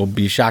 people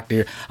be shocked to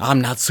hear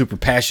I'm not super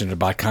passionate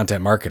about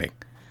content marketing.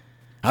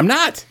 I'm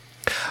not.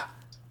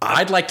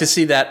 I'd like to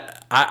see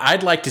that.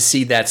 I'd like to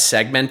see that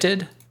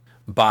segmented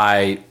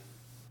by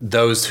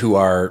those who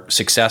are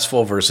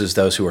successful versus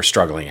those who are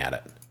struggling at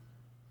it.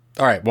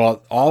 All right.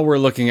 Well, all we're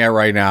looking at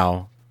right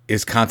now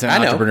is content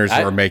entrepreneurs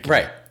who are making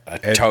right.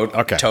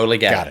 Totally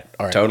get it.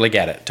 All right. Totally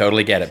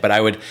get it. But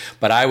I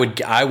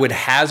would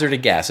hazard a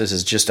guess. This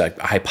is just a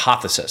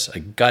hypothesis, a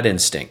gut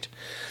instinct,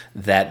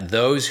 that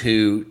those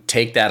who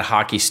take that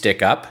hockey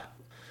stick up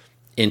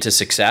into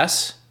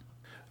success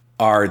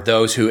are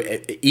those who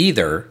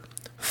either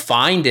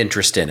find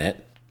interest in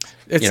it.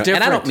 It's different.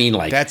 And I don't mean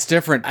like that's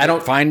different.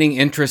 Finding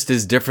interest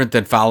is different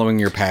than following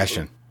your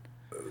passion.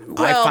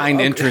 I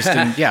find interest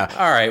in, yeah.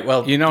 All right,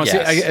 well, see,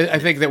 yes. I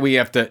think that we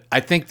have to, I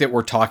think that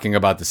we're talking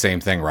about the same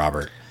thing,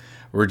 Robert.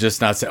 We're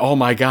just not saying, oh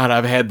my God,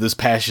 I've had this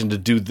passion to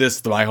do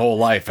this my whole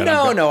life. And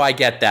No, I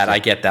get that. I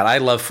get that. I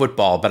love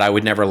football, but I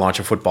would never launch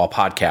a football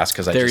podcast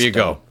because there you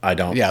go. I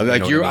don't. Yeah,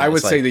 like you know what I would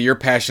It's say like, that you're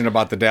passionate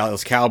about the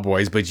Dallas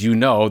Cowboys, but you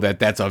know that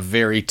that's a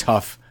very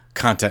tough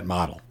content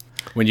model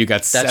when you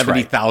got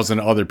 70,000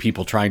 other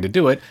people trying to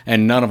do it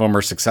and none of them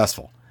are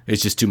successful.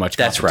 It's just too much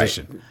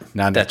competition. That's right.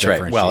 Not That's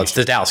right. Well, it's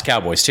the Dallas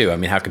Cowboys too. I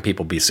mean, how can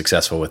people be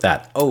successful with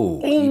that?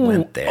 Oh, he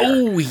went there.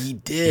 Oh, he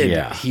did.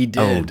 Yeah. He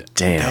did. Oh,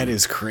 damn. That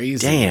is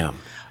crazy. Damn.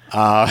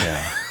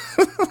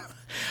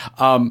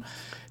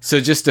 So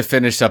just to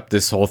finish up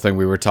this whole thing,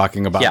 we were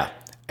talking about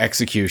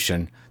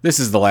execution. This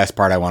is the last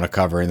part I want to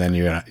cover, and then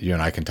you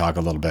and I can talk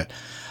a little bit.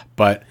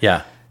 But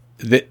yeah,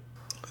 the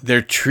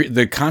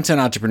content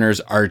entrepreneurs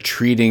are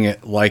treating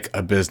it like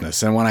a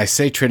business. And when I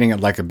say treating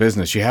it like a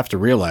business, you have to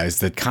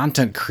realize that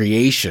content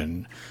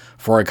creation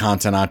for a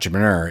content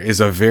entrepreneur is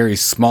a very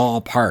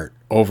small part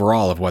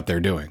overall of what they're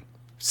doing.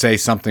 Say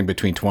something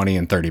between 20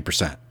 and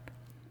 30%.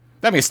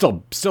 I mean, it's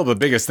still the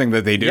biggest thing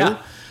that they do.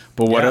 Yeah.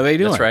 But what are they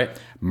doing? That's right.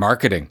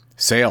 Marketing,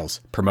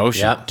 sales,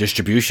 promotion,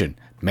 distribution,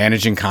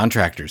 managing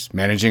contractors,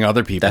 managing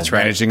other people, That's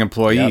right. managing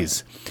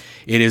employees. Yep.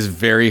 It is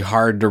very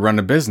hard to run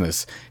a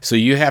business. So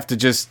you have to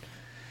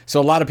so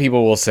a lot of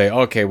people will say,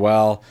 okay,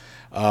 well,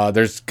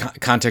 there's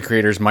content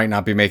creators might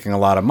not be making a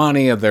lot of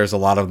money. There's a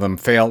lot of them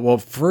fail. Well,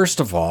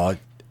 first of all,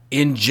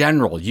 in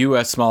general,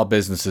 U.S. small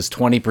businesses,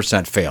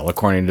 20% fail,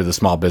 according to the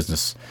Small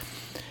Business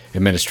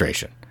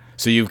Administration.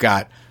 So you've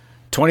got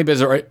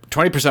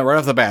 20% right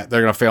off the bat,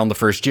 they're going to fail in the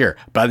first year.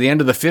 By the end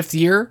of the fifth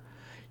year,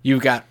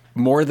 you've got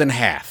more than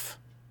half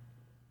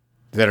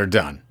that are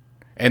done.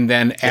 And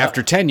then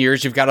after 10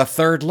 years, you've got a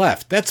third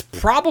left. That's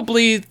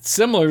probably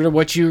similar to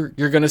what you're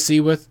going to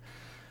see with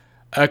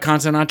a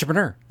content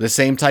entrepreneur, the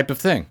same type of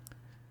thing.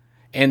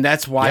 And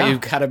that's why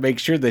you've got to make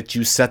sure that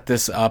you set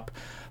this up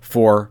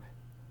for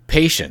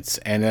patience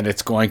and that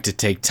it's going to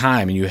take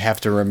time. And you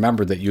have to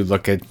remember that you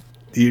look at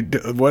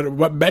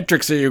what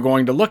metrics are you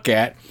going to look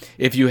at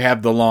if you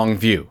have the long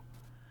view?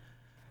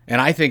 And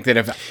I think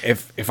that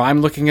if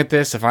I'm looking at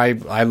this, if I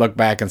look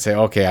back and say,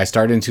 okay, I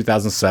started in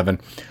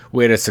 2007,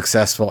 we had a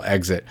successful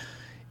exit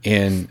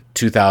in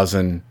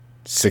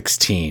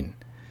 2016.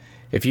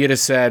 If you'd have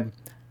said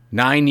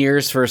 9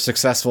 years for a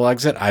successful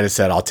exit, I'd have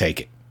said, I'll take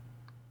it.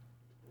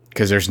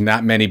 Because there's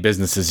not many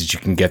businesses that you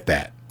can get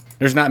that.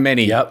 There's not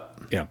many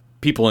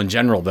people in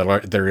general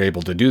that are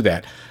able to do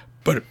that.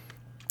 But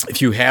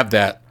if you have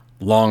that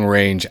long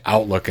range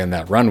outlook and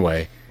that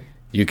runway,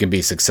 you can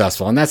be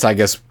successful. And that's, I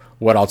guess,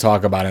 what I'll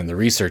talk about in the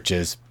research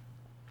is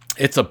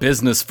it's a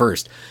business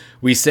first.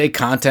 We say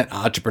content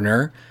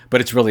entrepreneur,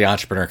 but it's really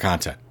entrepreneur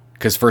content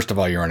because first of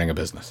all, you're running a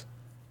business.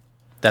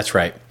 That's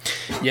right.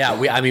 Yeah.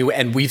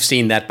 And we've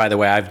seen that, by the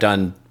way. I've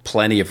done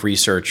plenty of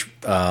research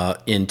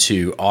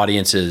into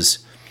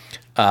audiences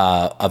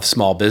of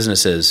small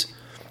businesses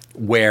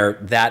where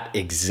that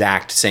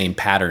exact same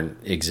pattern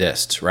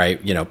exists,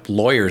 right?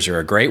 Lawyers are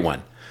a great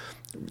one.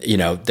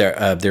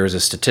 There is a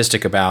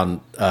statistic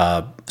about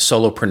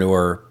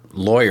solopreneur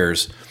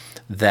lawyers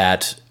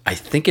that I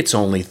think it's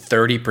only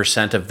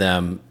 30% of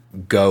them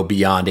go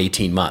beyond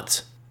 18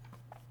 months.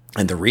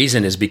 And the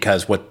reason is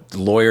because what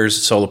lawyers,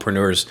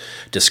 solopreneurs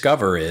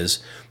discover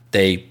is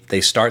they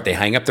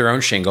hang up their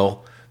own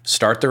shingle,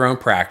 start their own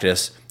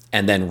practice,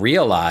 and then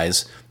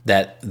realize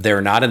that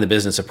they're not in the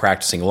business of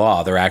practicing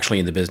law. They're actually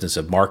in the business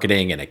of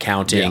marketing and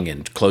accounting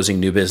and closing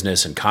new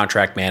business and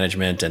contract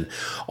management and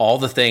all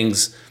the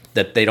things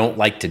that they don't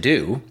like to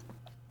do,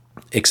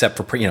 except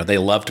for, they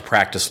love to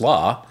practice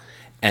law.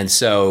 And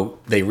so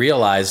they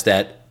realize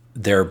that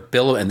their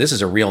bill, and this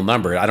is a real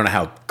number, I don't know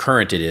how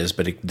current it is,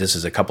 but this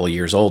is a couple of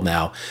years old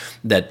now,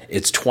 that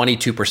it's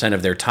 22%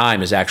 of their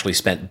time is actually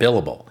spent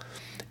billable.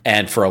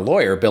 And for a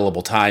lawyer,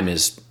 billable time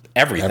is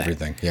everything.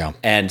 Everything, yeah.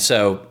 And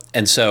so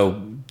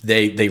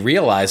they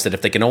realize that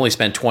if they can only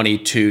spend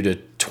 22 to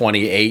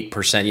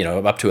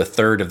 28%, up to a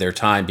third of their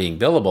time being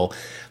billable,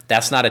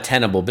 that's not a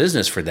tenable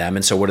business for them.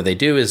 And so what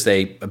do is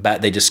they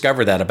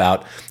discover that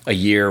about a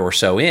year or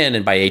so in,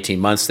 and by 18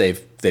 months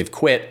they've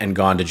quit and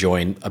gone to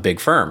join a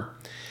big firm.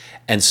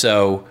 And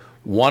so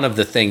one of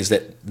the things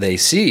that they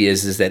see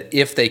is that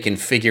if they can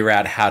figure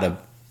out how to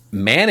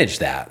manage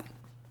that,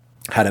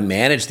 how to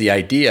manage the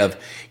idea of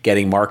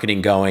getting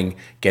marketing going,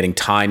 getting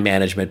time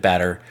management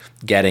better,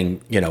 getting,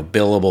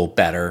 billable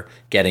better,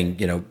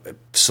 getting,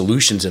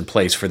 solutions in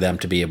place for them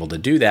to be able to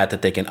do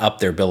that they can up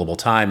their billable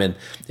time. And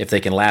if they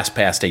can last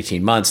past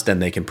 18 months, then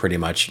they can pretty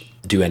much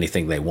do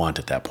anything they want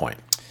at that point.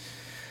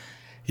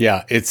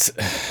 Yeah,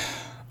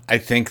 I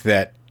think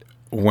that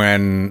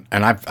and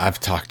I've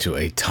talked to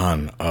a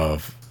ton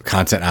of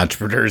content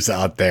entrepreneurs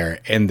out there,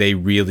 and they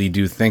really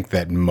do think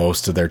that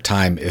most of their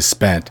time is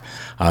spent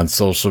on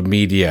social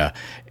media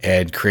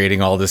and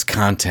creating all this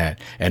content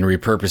and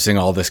repurposing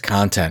all this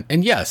content.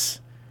 And yes,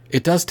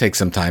 it does take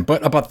some time,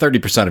 but about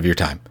 30% of your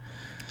time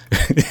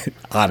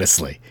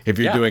Honestly, if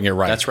you're doing it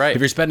right. That's right. If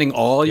you're spending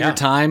all your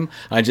time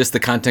on just the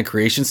content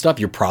creation stuff,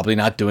 you're probably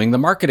not doing the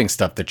marketing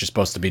stuff that you're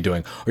supposed to be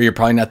doing, or you're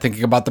probably not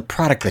thinking about the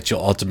product that you'll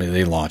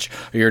ultimately launch,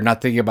 or you're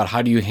not thinking about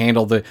how do you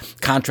handle the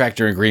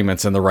contractor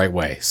agreements in the right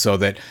way so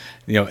that,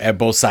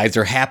 both sides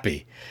are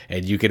happy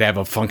and you could have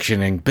a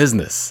functioning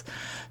business.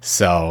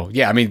 So,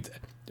 yeah, I mean,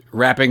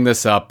 wrapping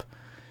this up,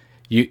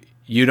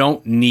 you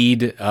don't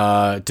need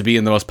to be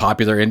in the most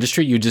popular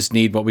industry. You just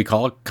need what we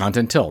call a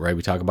content tilt, right?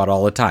 We talk about it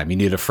all the time. You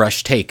need a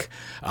fresh take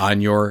on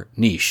your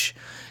niche.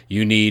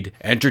 You need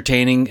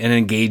entertaining and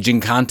engaging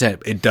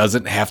content. It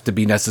doesn't have to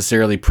be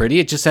necessarily pretty.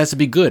 It just has to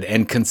be good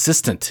and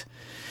consistent.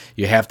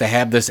 You have to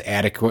have this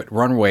adequate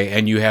runway,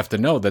 and you have to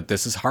know that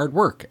this is hard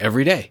work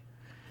every day.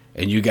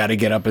 And you got to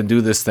get up and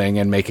do this thing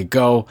and make it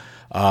go.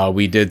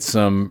 We did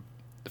some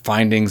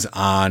findings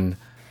on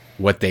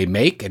what they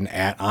make, and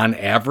on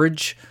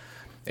average,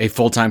 a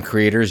full-time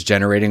creator is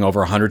generating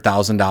over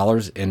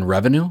 $100,000 in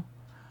revenue.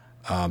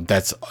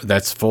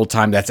 That's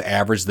full-time. That's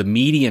average. The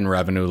median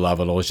revenue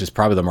level, which is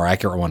probably the more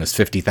accurate one, is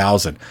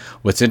 $50,000.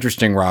 What's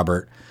interesting,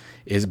 Robert,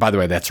 is, by the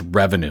way, that's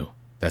revenue.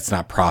 That's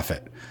not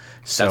profit.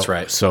 That's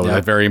right. So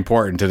that's very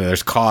important. And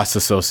there's costs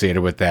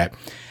associated with that.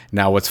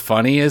 Now, what's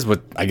funny is,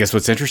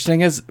 what's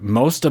interesting is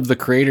most of the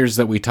creators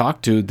that we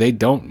talk to, they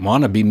don't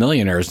want to be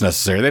millionaires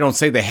necessarily. They don't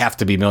say they have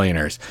to be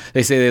millionaires.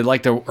 They say they'd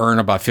like to earn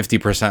about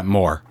 50%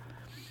 more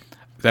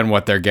than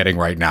what they're getting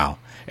right now,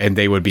 and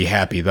they would be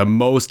happy. The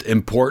most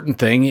important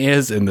thing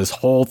is, in this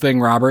whole thing,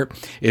 Robert,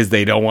 is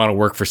they don't want to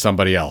work for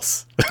somebody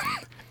else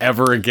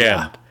ever again.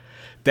 Yeah.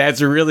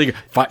 That's really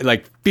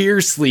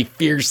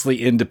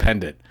fiercely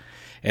independent.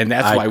 And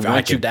that's why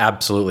I could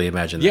absolutely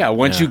imagine that. Yeah,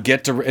 once you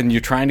get to, and you're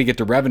trying to get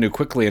to revenue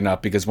quickly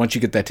enough, because once you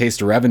get that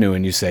taste of revenue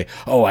and you say,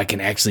 oh, I can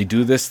actually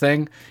do this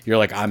thing, you're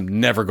like, I'm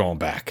never going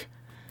back.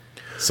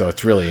 So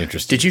it's really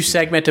interesting. Did you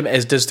segment them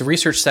does the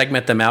research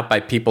segment them out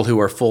by people who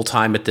are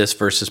full-time at this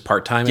versus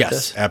part-time at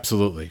this? Yes,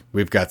 absolutely.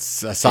 We've got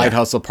a side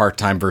hustle,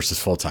 part-time versus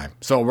full-time.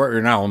 So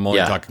I'm only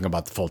talking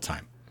about the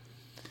full-time.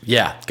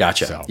 Yeah,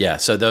 gotcha.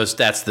 So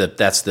that's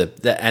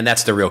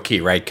the real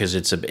key, right?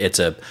 Because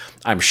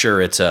I'm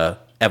sure it's a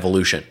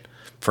evolution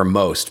for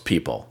most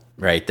people,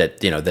 right? That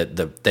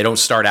they don't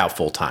start out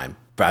full-time.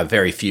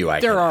 Very few.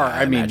 What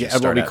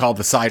we call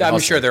the side hustle.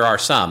 I'm sure there are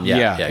some.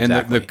 Yeah,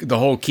 exactly. And the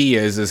whole key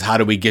is how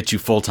do we get you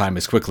full-time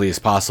as quickly as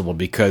possible?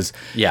 Because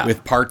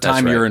with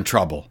part-time, you're in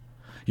trouble.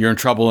 You're in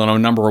trouble in a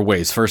number of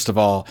ways. First of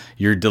all,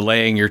 you're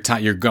delaying your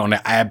time. You're going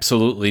to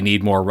absolutely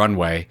need more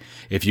runway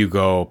if you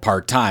go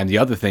part-time. The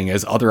other thing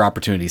is other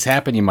opportunities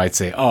happen. You might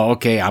say, oh,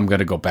 okay, I'm going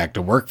to go back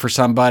to work for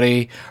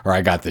somebody, or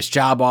I got this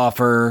job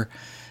offer.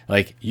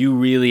 Like, you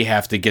really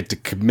have to get to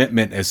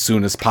commitment as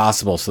soon as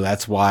possible. So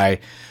that's why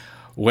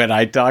when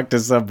I talk to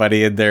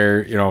somebody and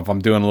they're, if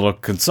I'm doing a little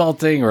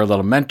consulting or a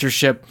little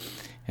mentorship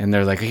and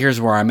they're like,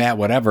 here's where I'm at,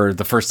 whatever,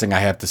 the first thing I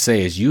have to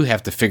say is you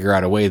have to figure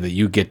out a way that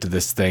you get to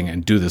this thing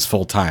and do this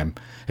full time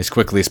as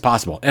quickly as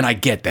possible. And I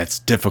get that's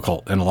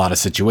difficult in a lot of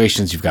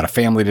situations. You've got a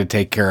family to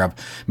take care of.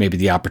 Maybe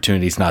the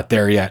opportunity's not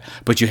there yet,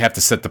 but you have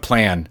to set the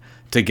plan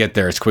to get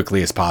there as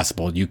quickly as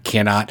possible. You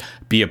cannot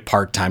be a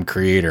part-time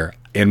creator,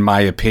 in my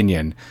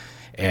opinion.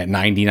 At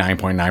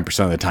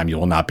 99.9% of the time, you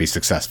will not be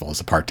successful as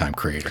a part-time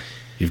creator.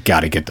 You've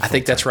got to get the full-time. I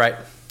think that's right.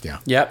 Yeah.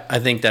 Yep. I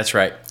think that's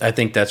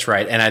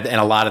right. And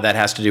a lot of that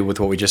has to do with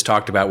what we just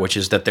talked about, which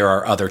is that there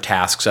are other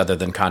tasks other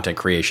than content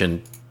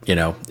creation,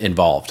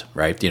 involved,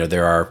 right?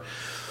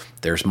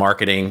 There's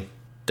marketing,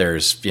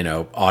 there's,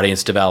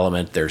 audience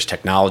development, there's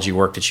technology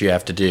work that you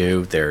have to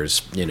do,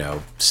 there's,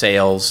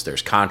 sales,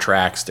 there's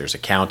contracts, there's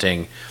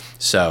accounting.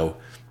 So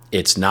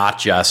it's not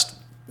just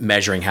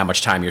measuring how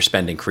much time you're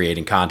spending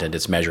creating content,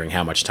 it's measuring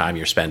how much time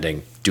you're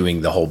spending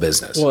doing the whole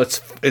business. Well,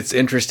 it's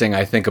interesting.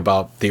 I think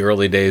about the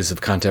early days of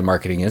Content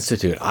Marketing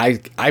Institute.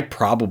 I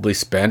probably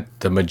spent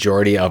the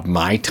majority of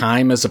my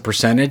time as a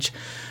percentage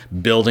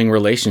building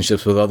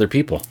relationships with other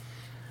people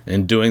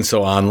and doing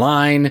so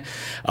online,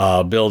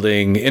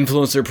 building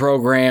influencer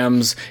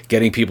programs,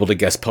 getting people to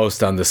guest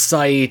post on the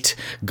site,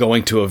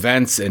 going to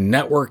events and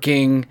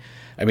networking.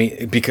 I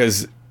mean,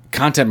 because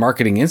Content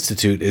Marketing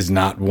Institute is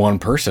not one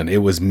person. It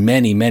was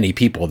many, many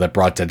people that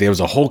brought that. There was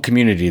a whole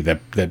community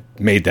that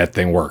made that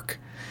thing work.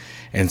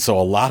 And so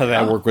a lot of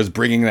that work was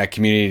bringing that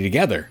community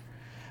together,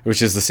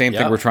 which is the same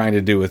thing we're trying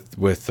to do with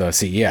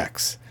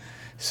CEX.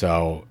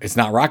 So it's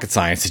not rocket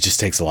science. It just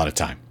takes a lot of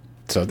time.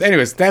 So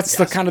anyways, that's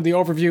the kind of the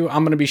overview.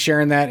 I'm going to be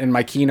sharing that in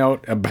my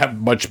keynote, a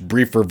much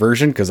briefer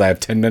version because I have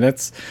 10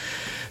 minutes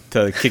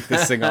to kick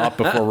this thing off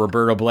before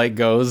Roberto Blake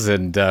goes,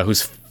 and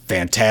who's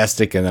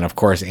fantastic. And then, of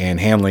course, Ann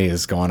Hanley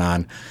is going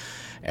on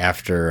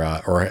after,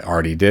 or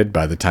already did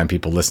by the time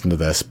people listen to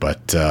this.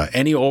 But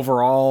any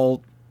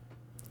overall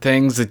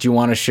things that you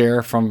want to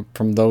share from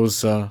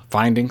those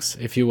findings,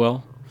 if you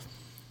will?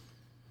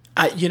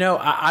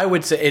 I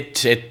would say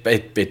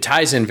it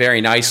ties in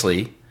very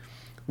nicely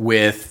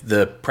with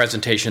the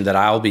presentation that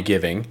I'll be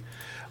giving,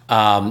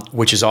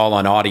 which is all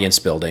on audience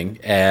building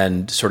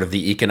and sort of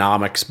the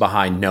economics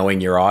behind knowing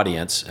your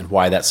audience and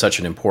why that's such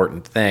an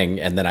important thing.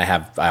 And then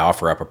I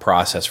offer up a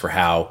process for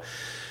how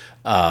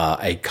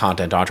a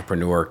content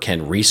entrepreneur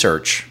can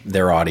research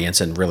their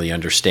audience and really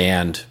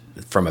understand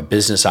from a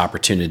business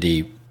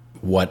opportunity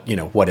what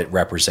it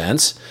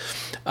represents.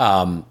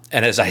 And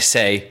as I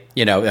say,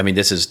 I mean,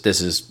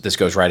 this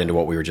goes right into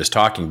what we were just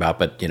talking about.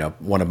 But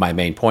one of my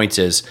main points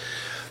is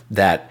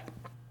that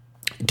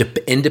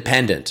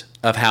independent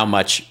of how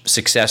much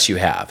success you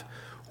have,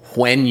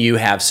 when you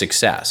have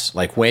success,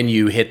 like when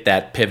you hit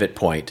that pivot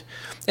point,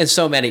 and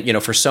so many,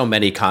 for so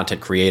many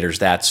content creators,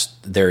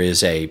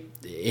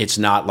 it's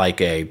not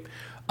like a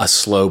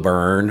slow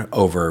burn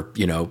over,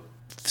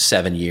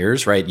 7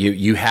 years, right?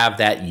 You have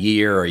that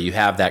year, or you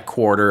have that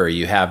quarter, or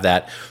you have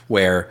that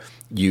where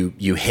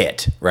you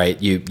hit,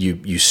 right?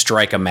 You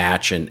strike a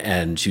match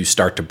and you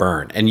start to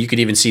burn. And you could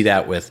even see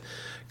that with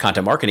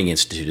Content Marketing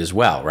Institute as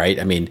well, right?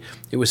 I mean,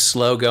 it was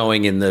slow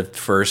going in the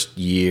first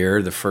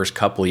year, the first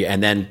couple of years,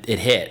 and then it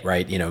hit,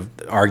 right?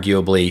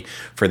 Arguably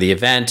for the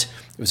event,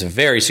 it was a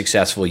very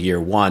successful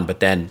year one, but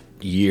then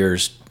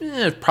years,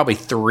 probably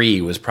 3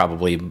 was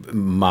probably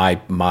my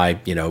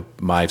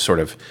sort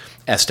of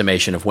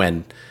estimation of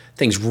when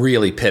things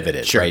really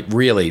pivoted, sure. Right?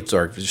 Really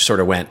sort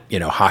of went,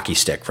 hockey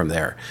stick from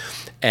there.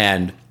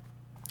 And,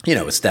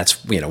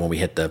 that's when we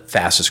hit the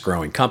fastest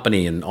growing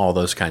company and all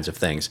those kinds of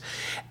things.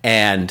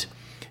 And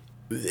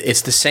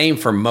it's the same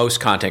for most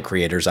content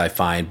creators, I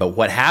find. But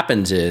what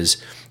happens is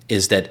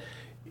that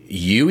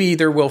you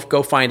either will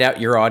go find out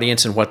your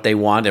audience and what they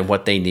want and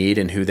what they need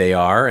and who they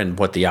are and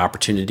what the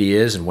opportunity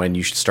is and when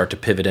you should start to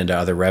pivot into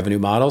other revenue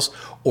models,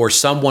 or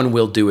someone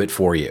will do it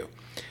for you.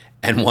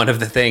 And one of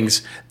the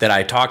things that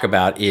I talk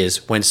about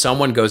is when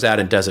someone goes out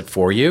and does it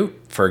for you.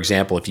 For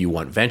example, if you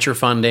want venture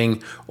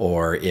funding,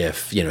 or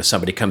if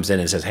somebody comes in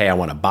and says, "Hey, I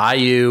want to buy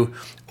you,"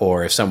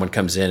 or if someone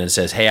comes in and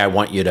says, "Hey, I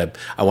want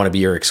to be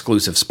your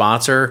exclusive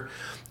sponsor,"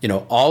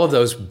 all of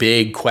those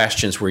big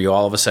questions where you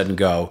all of a sudden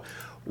go,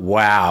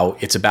 "Wow,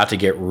 it's about to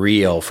get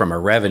real from a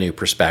revenue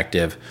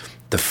perspective."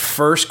 The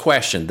first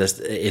question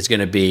is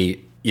going to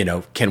be,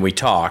 "Can we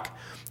talk?"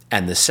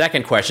 And the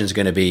second question is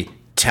going to be,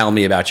 "Tell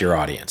me about your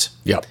audience."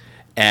 Yep.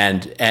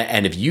 And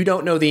if you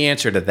don't know the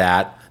answer to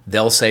that,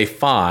 they'll say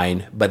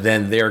fine, but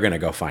then they're going to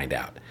go find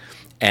out.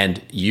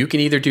 And you can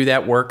either do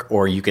that work,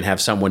 or you can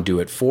have someone do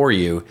it for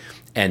you.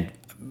 And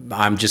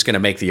I'm just going to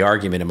make the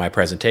argument in my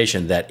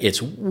presentation that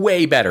it's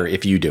way better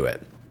if you do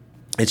it.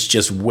 It's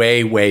just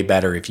way, way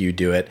better if you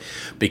do it,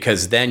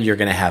 because then you're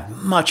going to have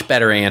much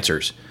better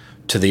answers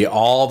to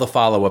all the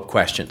follow-up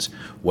questions.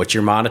 What's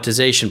your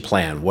monetization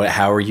plan?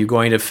 How are you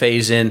going to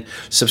phase in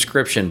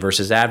subscription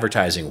versus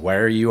advertising?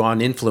 Where are you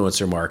on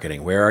influencer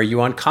marketing? Where are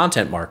you on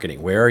content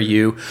marketing? Where are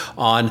you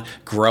on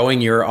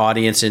growing your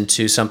audience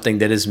into something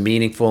that is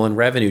meaningful and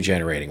revenue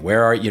generating?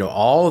 Where are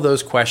all of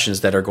those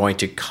questions that are going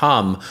to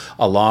come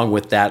along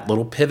with that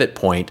little pivot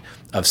point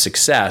of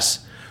success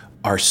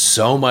are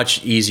so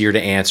much easier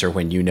to answer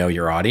when you know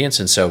your audience.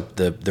 And so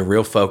the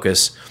real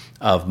focus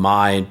of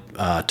my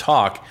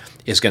talk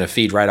is going to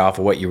feed right off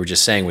of what you were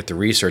just saying with the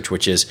research,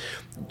 which is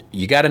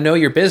you got to know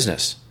your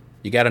business.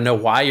 You got to know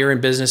why you're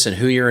in business and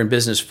who you're in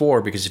business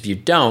for, because if you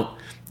don't,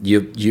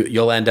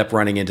 you'll end up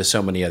running into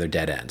so many other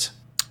dead ends.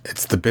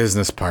 It's the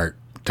business part.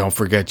 Don't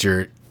forget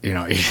you're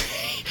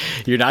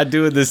not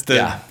doing this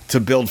to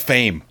build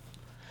fame.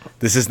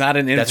 This is not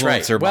an influencer That's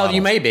right. model. Well,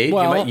 you may be.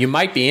 You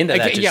might be into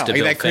that just to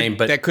build fame.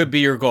 But that could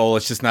be your goal.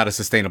 It's just not a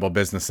sustainable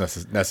business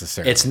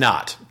necessarily. It's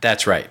not.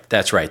 That's right.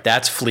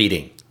 That's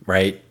fleeting.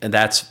 Right. And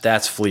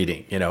that's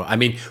fleeting. I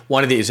mean,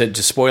 one of these,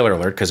 just spoiler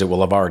alert, because it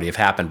will have already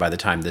happened by the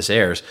time this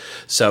airs.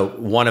 So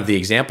one of the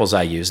examples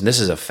I use, and this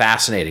is a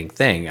fascinating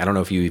thing, I don't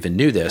know if you even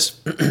knew this.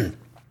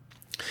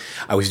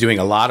 I was doing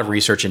a lot of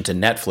research into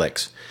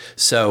Netflix.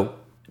 So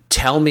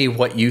tell me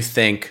what you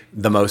think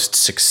the most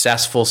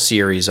successful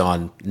series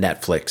on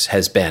Netflix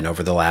has been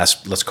over the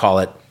last, let's call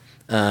it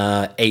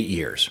 8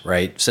 years,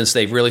 right? Since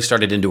they've really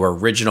started into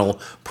original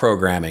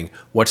programming,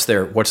 what's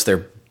their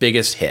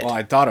biggest hit? Well,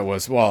 I thought it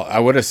was. Well, I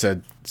would have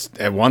said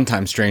at one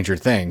time Stranger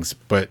Things,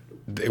 but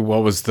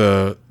what was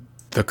the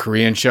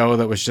Korean show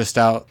that was just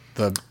out?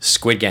 The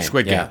Squid Game.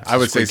 Squid Game. Yeah, I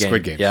would say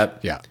Squid Game. Yep.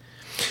 Yeah.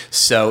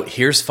 So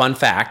here's fun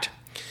fact.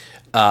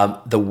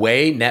 The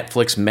way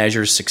Netflix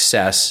measures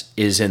success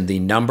is in the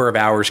number of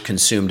hours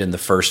consumed in the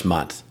first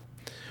month,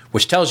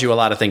 which tells you a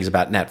lot of things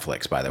about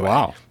Netflix, by the way.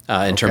 Wow.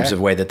 In terms of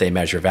the way that they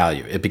measure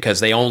value,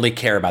 because they only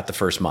care about the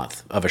first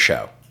month of a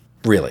show.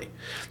 Really,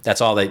 that's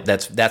all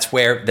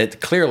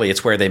clearly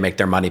it's where they make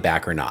their money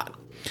back or not,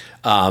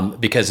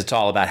 because it's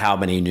all about how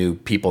many new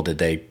people did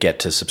they get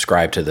to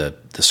subscribe to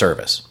the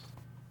service.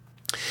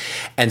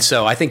 And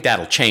so I think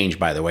that'll change,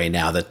 by the way,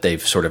 now that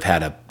they've sort of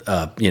had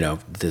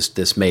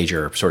this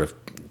major sort of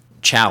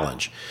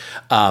challenge.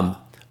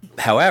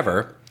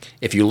 However,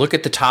 if you look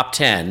at the top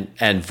 10,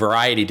 and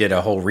Variety did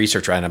a whole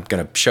research, and I'm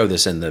going to show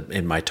this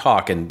in my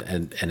talk, and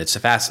it's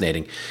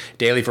fascinating.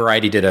 Daily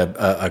Variety did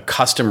a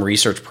custom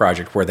research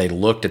project where they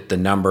looked at the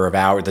number of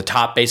hours, the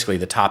top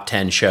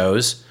 10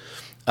 shows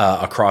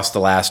across the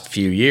last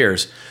few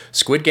years.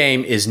 Squid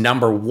Game is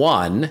number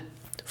 1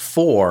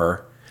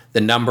 for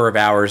the number of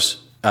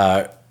hours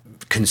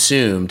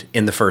consumed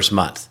in the first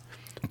month.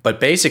 But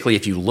basically,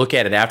 if you look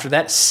at it after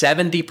that,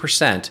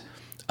 70%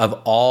 of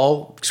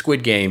all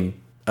Squid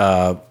Game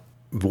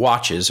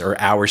watches or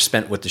hours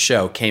spent with the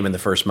show came in the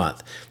first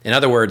month. In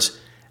other words,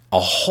 a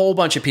whole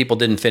bunch of people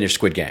didn't finish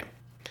Squid Game.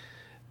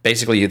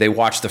 Basically, they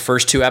watched the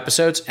first 2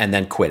 episodes and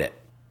then quit it,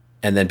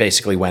 and then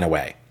basically went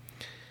away.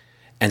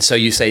 And so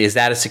you say, is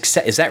that a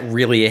success? Is that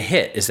really a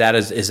hit? Is that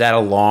a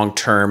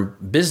long-term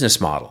business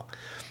model?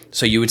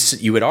 So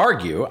you would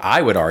argue,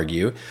 I would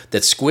argue,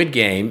 that Squid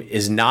Game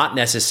is not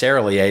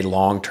necessarily a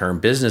long-term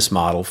business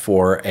model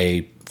for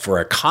a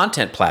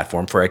content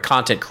platform, for a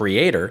content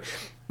creator.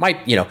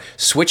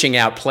 Switching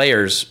out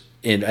players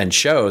and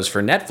shows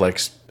for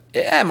Netflix,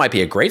 it might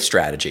be a great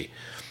strategy.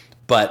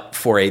 But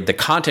for the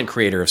content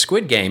creator of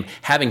Squid Game,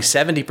 having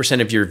 70%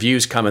 of your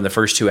views come in the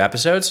first 2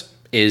 episodes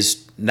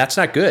that's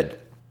not good.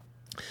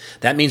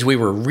 That means we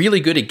were really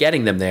good at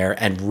getting them there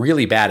and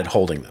really bad at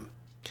holding them.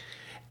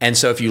 And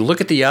so if you look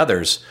at the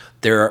others,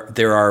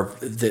 there are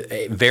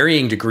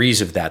varying degrees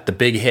of that, the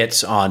big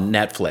hits on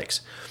Netflix.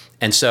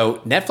 And so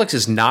Netflix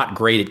is not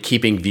great at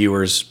keeping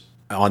viewers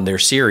on their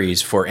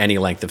series for any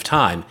length of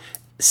time,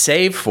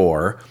 save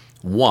for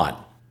one.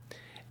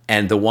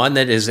 And the one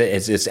that is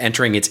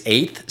entering its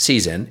 8th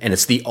season, and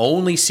it's the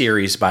only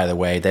series, by the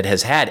way, that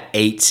has had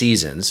 8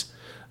 seasons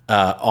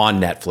on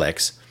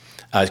Netflix.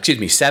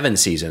 7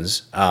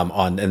 seasons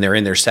and they're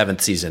in their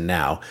 7th season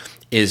now,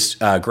 is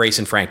Grace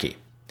and Frankie,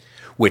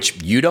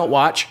 which you don't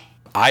watch,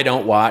 I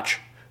don't watch,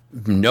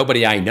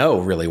 nobody I know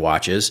really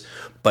watches.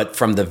 But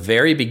from the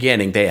very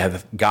beginning, they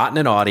have gotten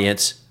an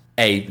audience,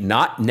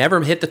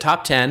 never hit the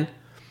top 10,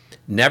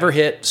 never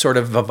hit sort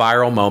of a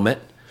viral moment.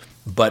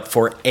 But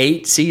for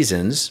 8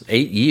 seasons,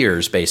 8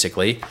 years,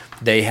 basically,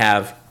 they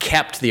have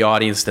kept the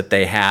audience that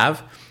they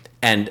have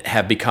and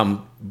have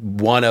become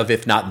one of,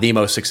 if not the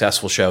most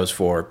successful shows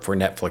for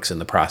Netflix in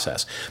the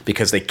process,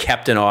 because they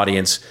kept an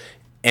audience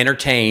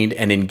entertained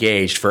and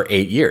engaged for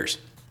 8 years.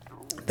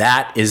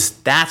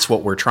 That's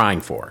what we're trying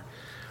for.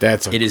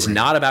 It is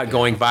not about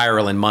going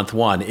viral in month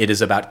 1. It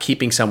is about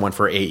keeping someone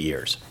for 8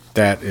 years.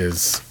 That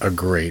is a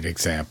great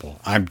example.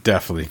 I'm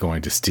definitely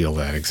going to steal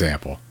that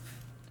example.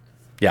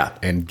 Yeah,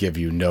 and give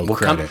you no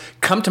credit.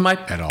 Come to my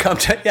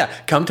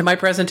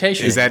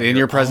presentation. Is that in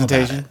your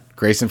presentation,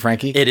 Grace and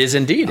Frankie? It is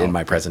indeed in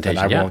my presentation.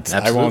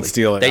 I won't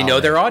steal it. They know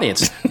their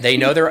audience. They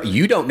know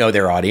you don't know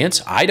their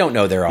audience. I don't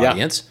know their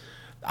audience.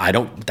 I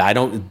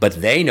don't.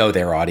 But they know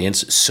their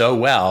audience so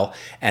well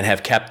and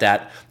have kept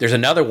that. There's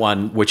another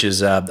one, which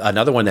is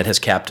another one that has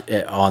kept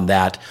on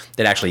that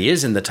actually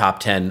is in the top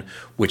 10,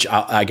 which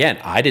again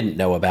I didn't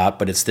know about,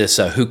 but it's this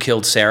Who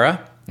Killed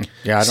Sarah?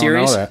 Yeah, I don't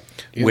know that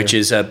either. Which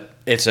is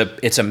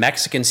It's a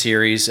Mexican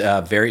series,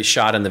 very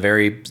shot in the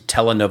very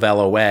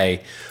telenovela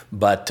way,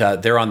 but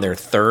they're on their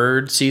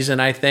 3rd season,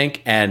 I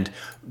think, and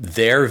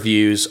their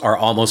views are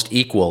almost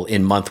equal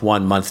in month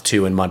 1, month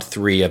 2, and month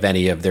 3 of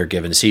any of their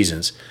given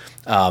seasons.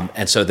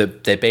 And so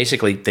they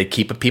basically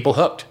keep people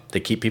hooked. They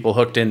keep people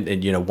hooked in,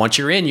 and once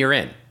you're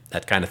in,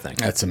 that kind of thing.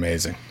 That's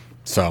amazing.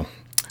 So,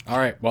 all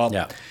right, well,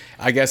 yeah.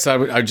 I guess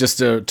I just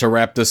to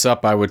wrap this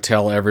up, I would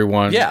tell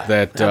everyone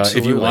that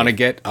if you want to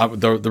get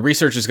the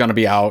research is going to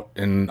be out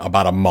in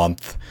about a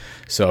month.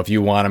 So if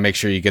you want to make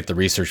sure you get the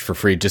research for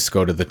free, just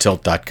go to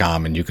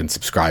thetilt.com and you can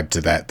subscribe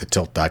to that,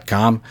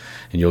 thetilt.com,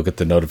 and you'll get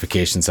the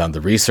notifications on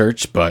the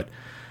research. But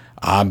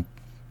I'm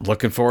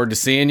looking forward to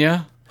seeing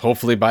you.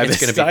 Hopefully by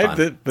this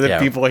time that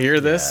people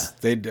hear this,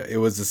 it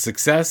was a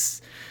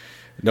success.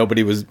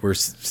 Nobody were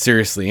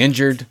seriously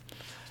injured.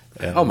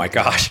 Oh my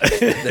gosh!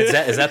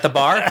 Is that the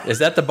bar? Is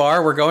that the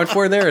bar we're going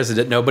for there? Is it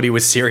that nobody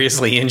was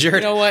seriously injured?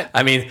 You know what?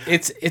 I mean,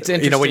 it's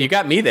interesting. When you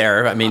got me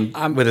there, I mean,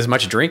 with as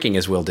much drinking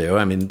as we'll do,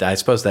 I mean, I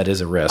suppose that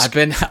is a risk.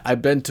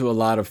 I've been to a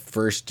lot of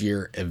first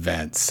year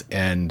events,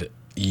 and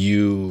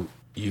you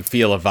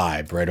feel a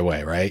vibe right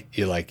away, right?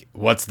 You're like,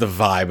 what's the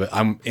vibe?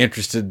 I'm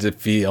interested to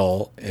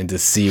feel and to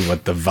see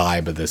what the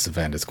vibe of this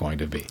event is going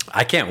to be.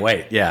 I can't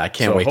wait. Yeah, I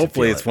can't wait.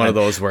 Hopefully, it's one of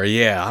those where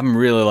I'm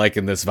really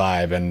liking this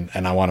vibe,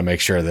 and I want to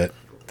make sure that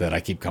I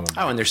keep coming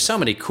back. Oh, and there's so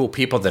many cool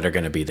people that are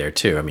going to be there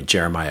too. I mean,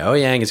 Jeremiah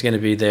Ouyang is going to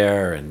be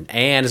there, and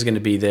Ann is going to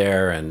be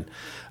there, and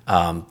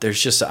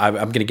there's just I'm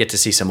going to get to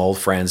see some old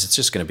friends. It's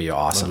just going to be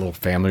awesome. A little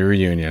family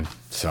reunion.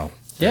 So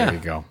there you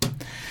go.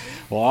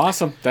 Well,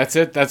 awesome. That's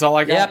it. That's all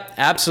I got. Yep,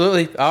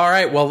 absolutely. All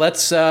right. Well,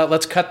 let's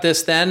cut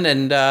this then,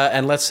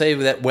 and let's say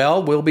that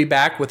we'll be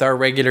back with our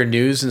regular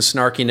news and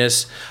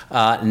snarkiness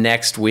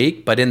next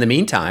week. But in the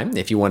meantime,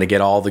 if you want to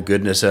get all the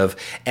goodness of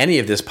any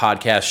of this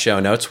podcast show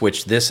notes,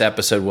 which this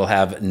episode will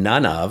have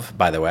none of,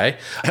 by the way,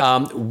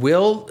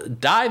 we'll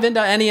dive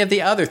into any of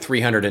the other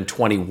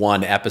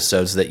 321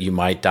 episodes that you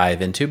might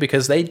dive into,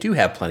 because they do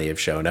have plenty of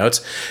show notes.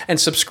 And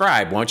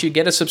subscribe. Won't you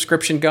get a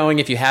subscription going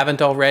if you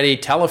haven't already?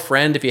 Tell a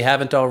friend if you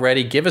haven't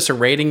already. Give us a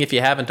rating if you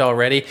haven't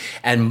already.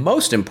 And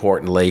most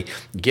importantly,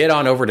 get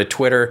on over to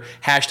Twitter,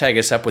 hashtag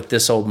us up with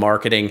This Old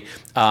Marketing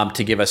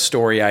to give us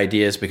story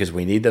ideas, because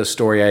we need those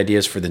story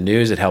ideas for the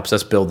news. It helps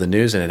us build the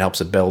news, and it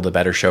helps us build a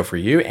better show for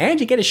you.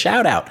 And you get a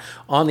shout out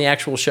on the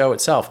actual show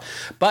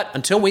itself. But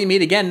until we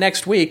meet again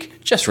next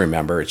week, just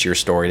remember, it's your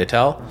story to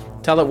tell.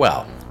 Tell it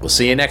well. We'll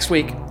see you next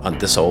week on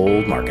This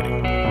Old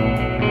Marketing.